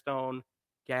Firestone,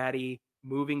 Gaddy,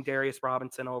 moving Darius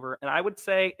Robinson over. And I would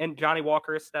say, and Johnny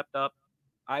Walker has stepped up,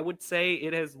 I would say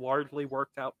it has largely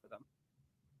worked out for them.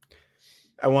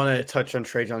 I want to touch on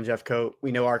Trajan Jeffcoat.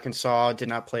 We know Arkansas did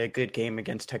not play a good game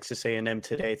against Texas A&M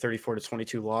today,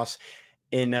 34-22 loss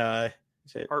in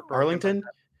Arlington?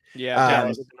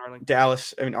 Yeah,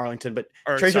 Arlington. But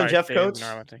Trajan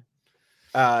Jeffcoat,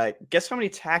 guess how many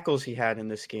tackles he had in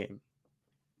this game?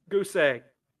 Goose egg.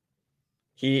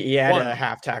 He had One. a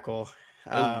half tackle.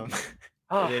 How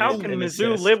And can an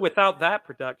Mizzou assist. live without that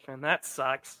production? That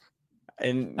sucks.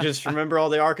 And just remember all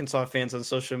the Arkansas fans on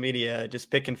social media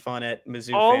just picking fun at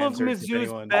Mizzou All of fans or just Mizzou's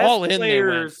anyone. best All in, they went.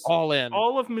 players, All in.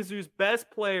 all of Mizzou's best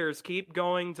players keep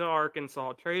going to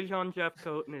Arkansas. Trajan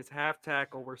Jeffcoat and his half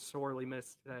tackle were sorely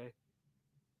missed today.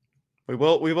 We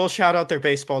will shout out their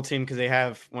baseball team because they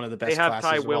have one of the best They have classes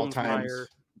Ty of all time.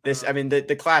 Wilmsmeyer. I mean,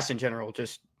 the class in general,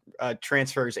 just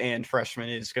transfers and freshmen,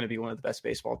 is going to be one of the best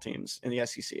baseball teams in the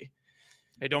SEC.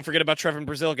 Hey, don't forget about Trevor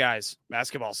Brazil, guys.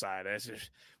 Basketball side.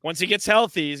 Once he gets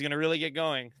healthy, he's going to really get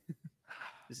going.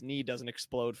 His knee doesn't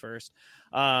explode first.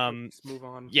 Let's move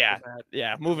on. Yeah.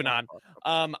 Moving on.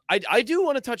 I do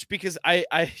want to touch because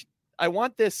I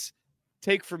want this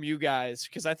take from you guys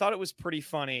because I thought it was pretty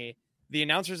funny. The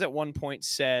announcers at one point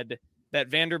said that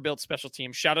Vanderbilt special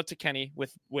team. Shout out to Kenny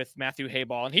with Matthew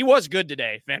Hayball, and he was good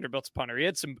today. Vanderbilt's punter. He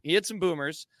had some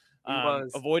boomers.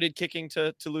 Avoided kicking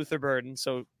to Luther Burden.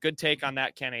 So good take on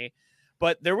that, Kenny.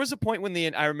 But there was a point when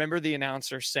I remember the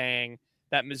announcer saying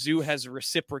that Mizzou has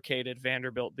reciprocated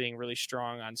Vanderbilt being really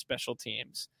strong on special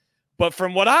teams. But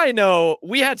from what I know,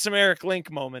 we had some Eric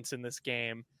Link moments in this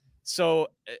game. So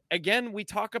again, we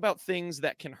talk about things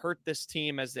that can hurt this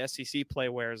team as the SEC play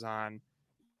wears on.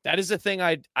 That is a thing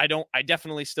I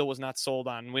definitely still was not sold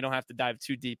on. We don't have to dive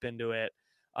too deep into it.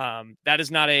 That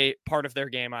is not a part of their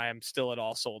game I am still at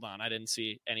all sold on. I didn't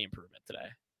see any improvement today.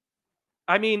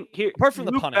 I mean, apart from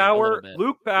the punting,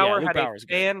 Luke Bauer had a Bauer's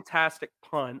fantastic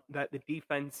punt that the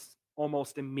defense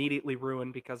almost immediately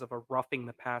ruined because of a roughing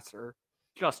the passer.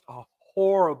 Just a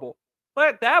horrible.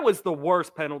 But that was the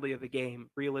worst penalty of the game.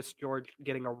 Realist George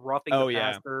getting a roughing the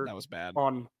passer. That was bad.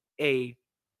 On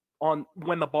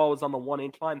when the ball was on the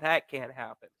 1-inch line. That can't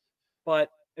happen. But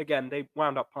again, they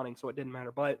wound up punting, so it didn't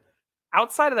matter. But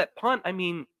outside of that punt, I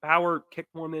mean, Bauer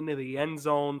kicked one into the end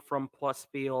zone from plus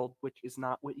field, which is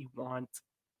not what you want.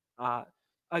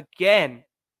 Again,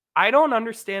 I don't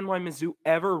understand why Mizzou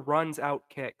ever runs out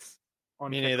kicks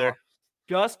on Me kickoff. neither.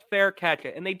 Just fair catch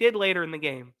it. And they did later in the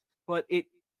game. But they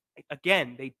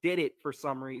did it for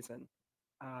some reason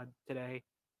today.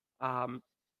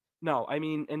 No, I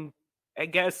mean, and I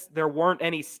guess there weren't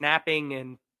any snapping.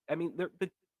 And, I mean,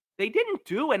 they didn't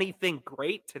do anything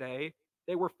great today.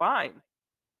 They were fine.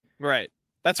 Right.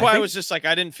 That's why I was just like,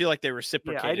 I didn't feel like they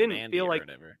reciprocated. Yeah, I didn't Vandy feel like,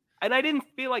 whatever. And I didn't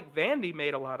feel like Vandy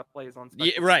made a lot of plays on special.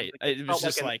 Yeah, right. Like, it was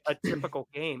just like a typical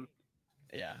game.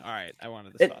 Yeah. All right. I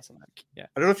wanted the thoughts on that. Yeah.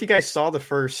 I don't know if you guys saw the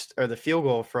field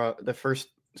goal for the first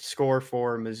score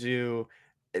for Mizzou.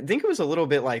 I think it was a little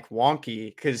bit like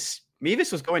wonky because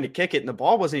Mevis was going to kick it and the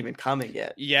ball wasn't even coming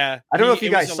yet. Yeah. I don't know if you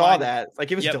guys saw that.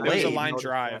 Like it was delayed. It was a line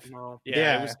drive.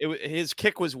 Yeah. His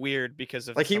kick was weird because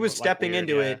of he was stepping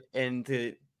into it and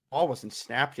the ball wasn't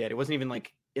snapped yet. It wasn't even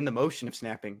like in the motion of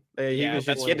snapping. He had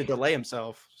to delay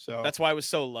himself. So that's why it was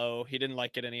so low. He didn't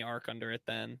get any arc under it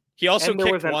then. He also there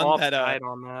kicked was an one offside that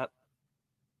on that.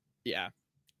 Yeah.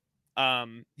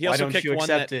 He also kicked one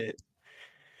that it.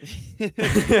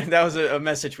 That was a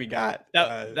message we got.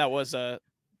 That was a.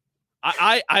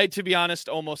 I to be honest,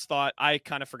 almost thought I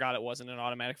kind of forgot it wasn't an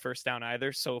automatic first down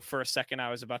either. So for a second, I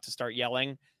was about to start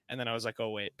yelling, and then I was like, "Oh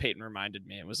wait!" Peyton reminded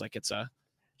me. It was like it's a.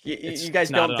 You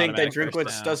guys don't think that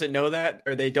Drinkwitz doesn't know that,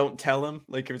 or they don't tell him?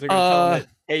 Like if they're going to tell him that,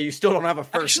 hey, you still don't have a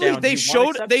first down. They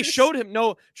showed him.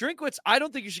 No, Drinkwitz. I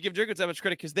don't think you should give Drinkwitz that much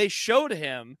credit because they showed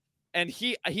him, and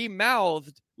he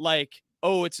mouthed like,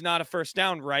 "Oh, it's not a first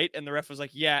down, right?" And the ref was like,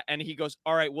 "Yeah," and he goes,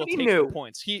 "All right, we'll take the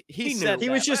points." He said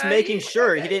he was just making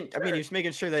sure he didn't. I mean, he was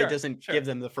making sure that it doesn't give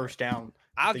them the first down.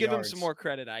 I'll give him some more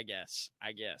credit, I guess.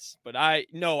 But I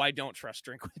don't trust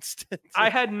Drinkwitz.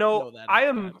 I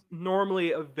am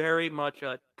normally a very much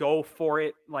a go for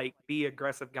it, like be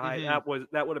aggressive guy. Mm-hmm.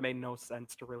 That would have made no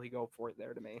sense to really go for it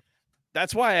there to me.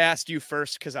 That's why I asked you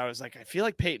first, because I was like, I feel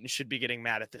like Peyton should be getting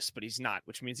mad at this, but he's not,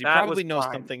 which means he probably knows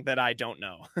something that I don't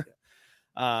know.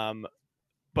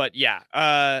 But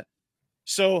yeah.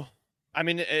 So I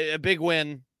mean, a big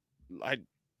win.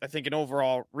 I think an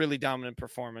overall really dominant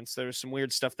performance. There was some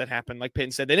weird stuff that happened. Like Peyton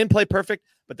said, they didn't play perfect,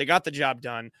 but they got the job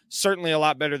done. Certainly a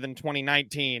lot better than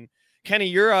 2019. Kenny,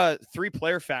 your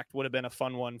 3-player fact would have been a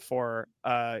fun one for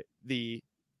the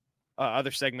other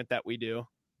segment that we do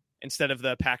instead of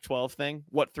the Pac-12 thing.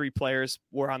 What 3 players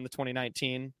were on the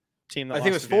 2019 team? That I think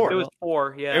it was 4. It was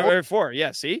 4. Yeah, or 4.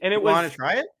 Yeah. See, and it want to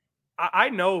try it? I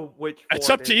know which.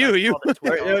 It's up to you.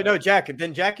 No, Jack.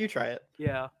 Then Jack, you try it.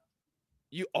 Yeah.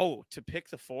 To pick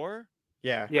the 4?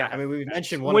 Yeah. I mean, we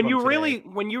mentioned one. When you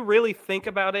really think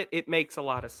about it, it makes a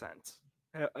lot of sense.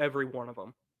 Every one of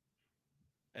them.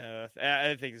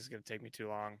 I think this is going to take me too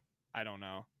long. I don't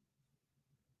know.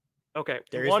 Okay.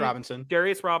 Darius Robinson.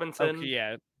 Darius Robinson. Okay,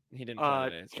 yeah, he didn't play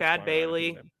today. So Chad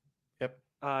Bailey. Yep.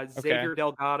 Xavier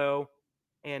Delgado.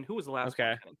 And who was the last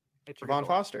one? Trevon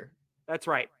Foster. That's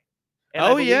right.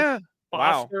 And yeah.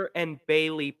 Foster and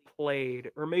Bailey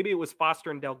played. Or maybe it was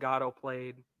Foster and Delgado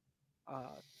played.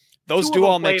 Those do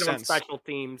all make sense. On special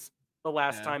teams the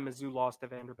last time Mizzou lost to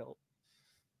Vanderbilt.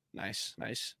 Nice.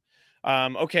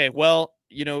 Okay, well,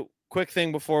 quick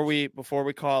thing before we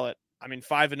call it. I mean,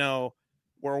 5-0.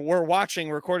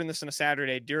 We're recording this on a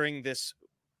Saturday during this.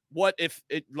 What if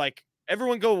it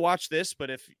everyone go watch this? But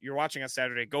if you're watching on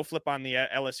Saturday, go flip on the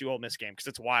LSU Ole Miss game because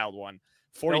it's a wild one.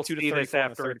 42-34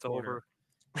 after it's over.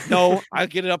 No, I'll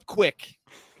get it up quick.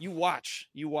 You watch.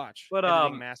 But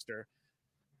editing master.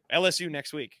 LSU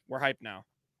next week. We're hyped now.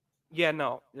 Yeah,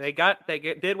 no, they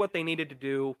did what they needed to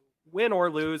do. Win or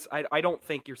lose, I don't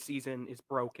think your season is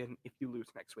broken if you lose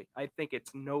next week. I think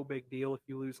it's no big deal if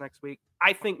you lose next week.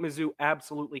 I think Mizzou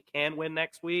absolutely can win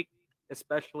next week,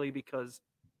 especially because,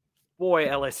 boy,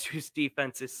 LSU's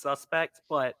defense is suspect,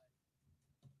 but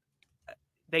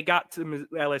they got to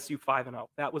LSU 5-0.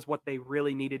 That was what they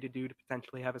really needed to do to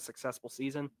potentially have a successful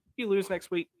season. If you lose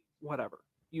next week, whatever.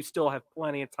 You still have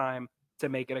plenty of time to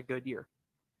make it a good year.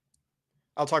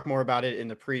 I'll talk more about it in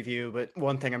the preview, but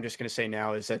one thing I'm just going to say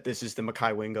now is that this is the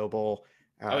Mekhi Wingo Bowl.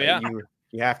 You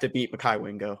have to beat Mekhi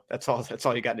Wingo. That's all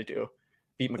you got to do.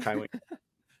 Beat Mekhi Wingo.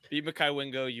 Beat Mekhi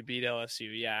Wingo, you beat LSU.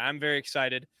 Yeah, I'm very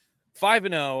excited.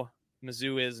 5-0,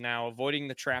 Mizzou is now avoiding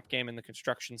the trap game in the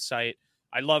construction site.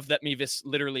 I love that Mevis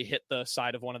literally hit the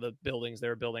side of one of the buildings they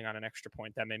were building on an extra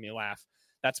point. That made me laugh.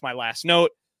 That's my last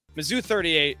note. Mizzou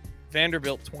 38,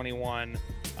 Vanderbilt 21.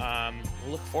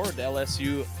 We'll look forward to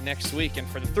LSU next week. And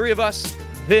for the three of us,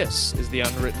 this is The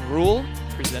Unwritten Rule,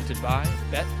 presented by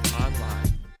Bet Online.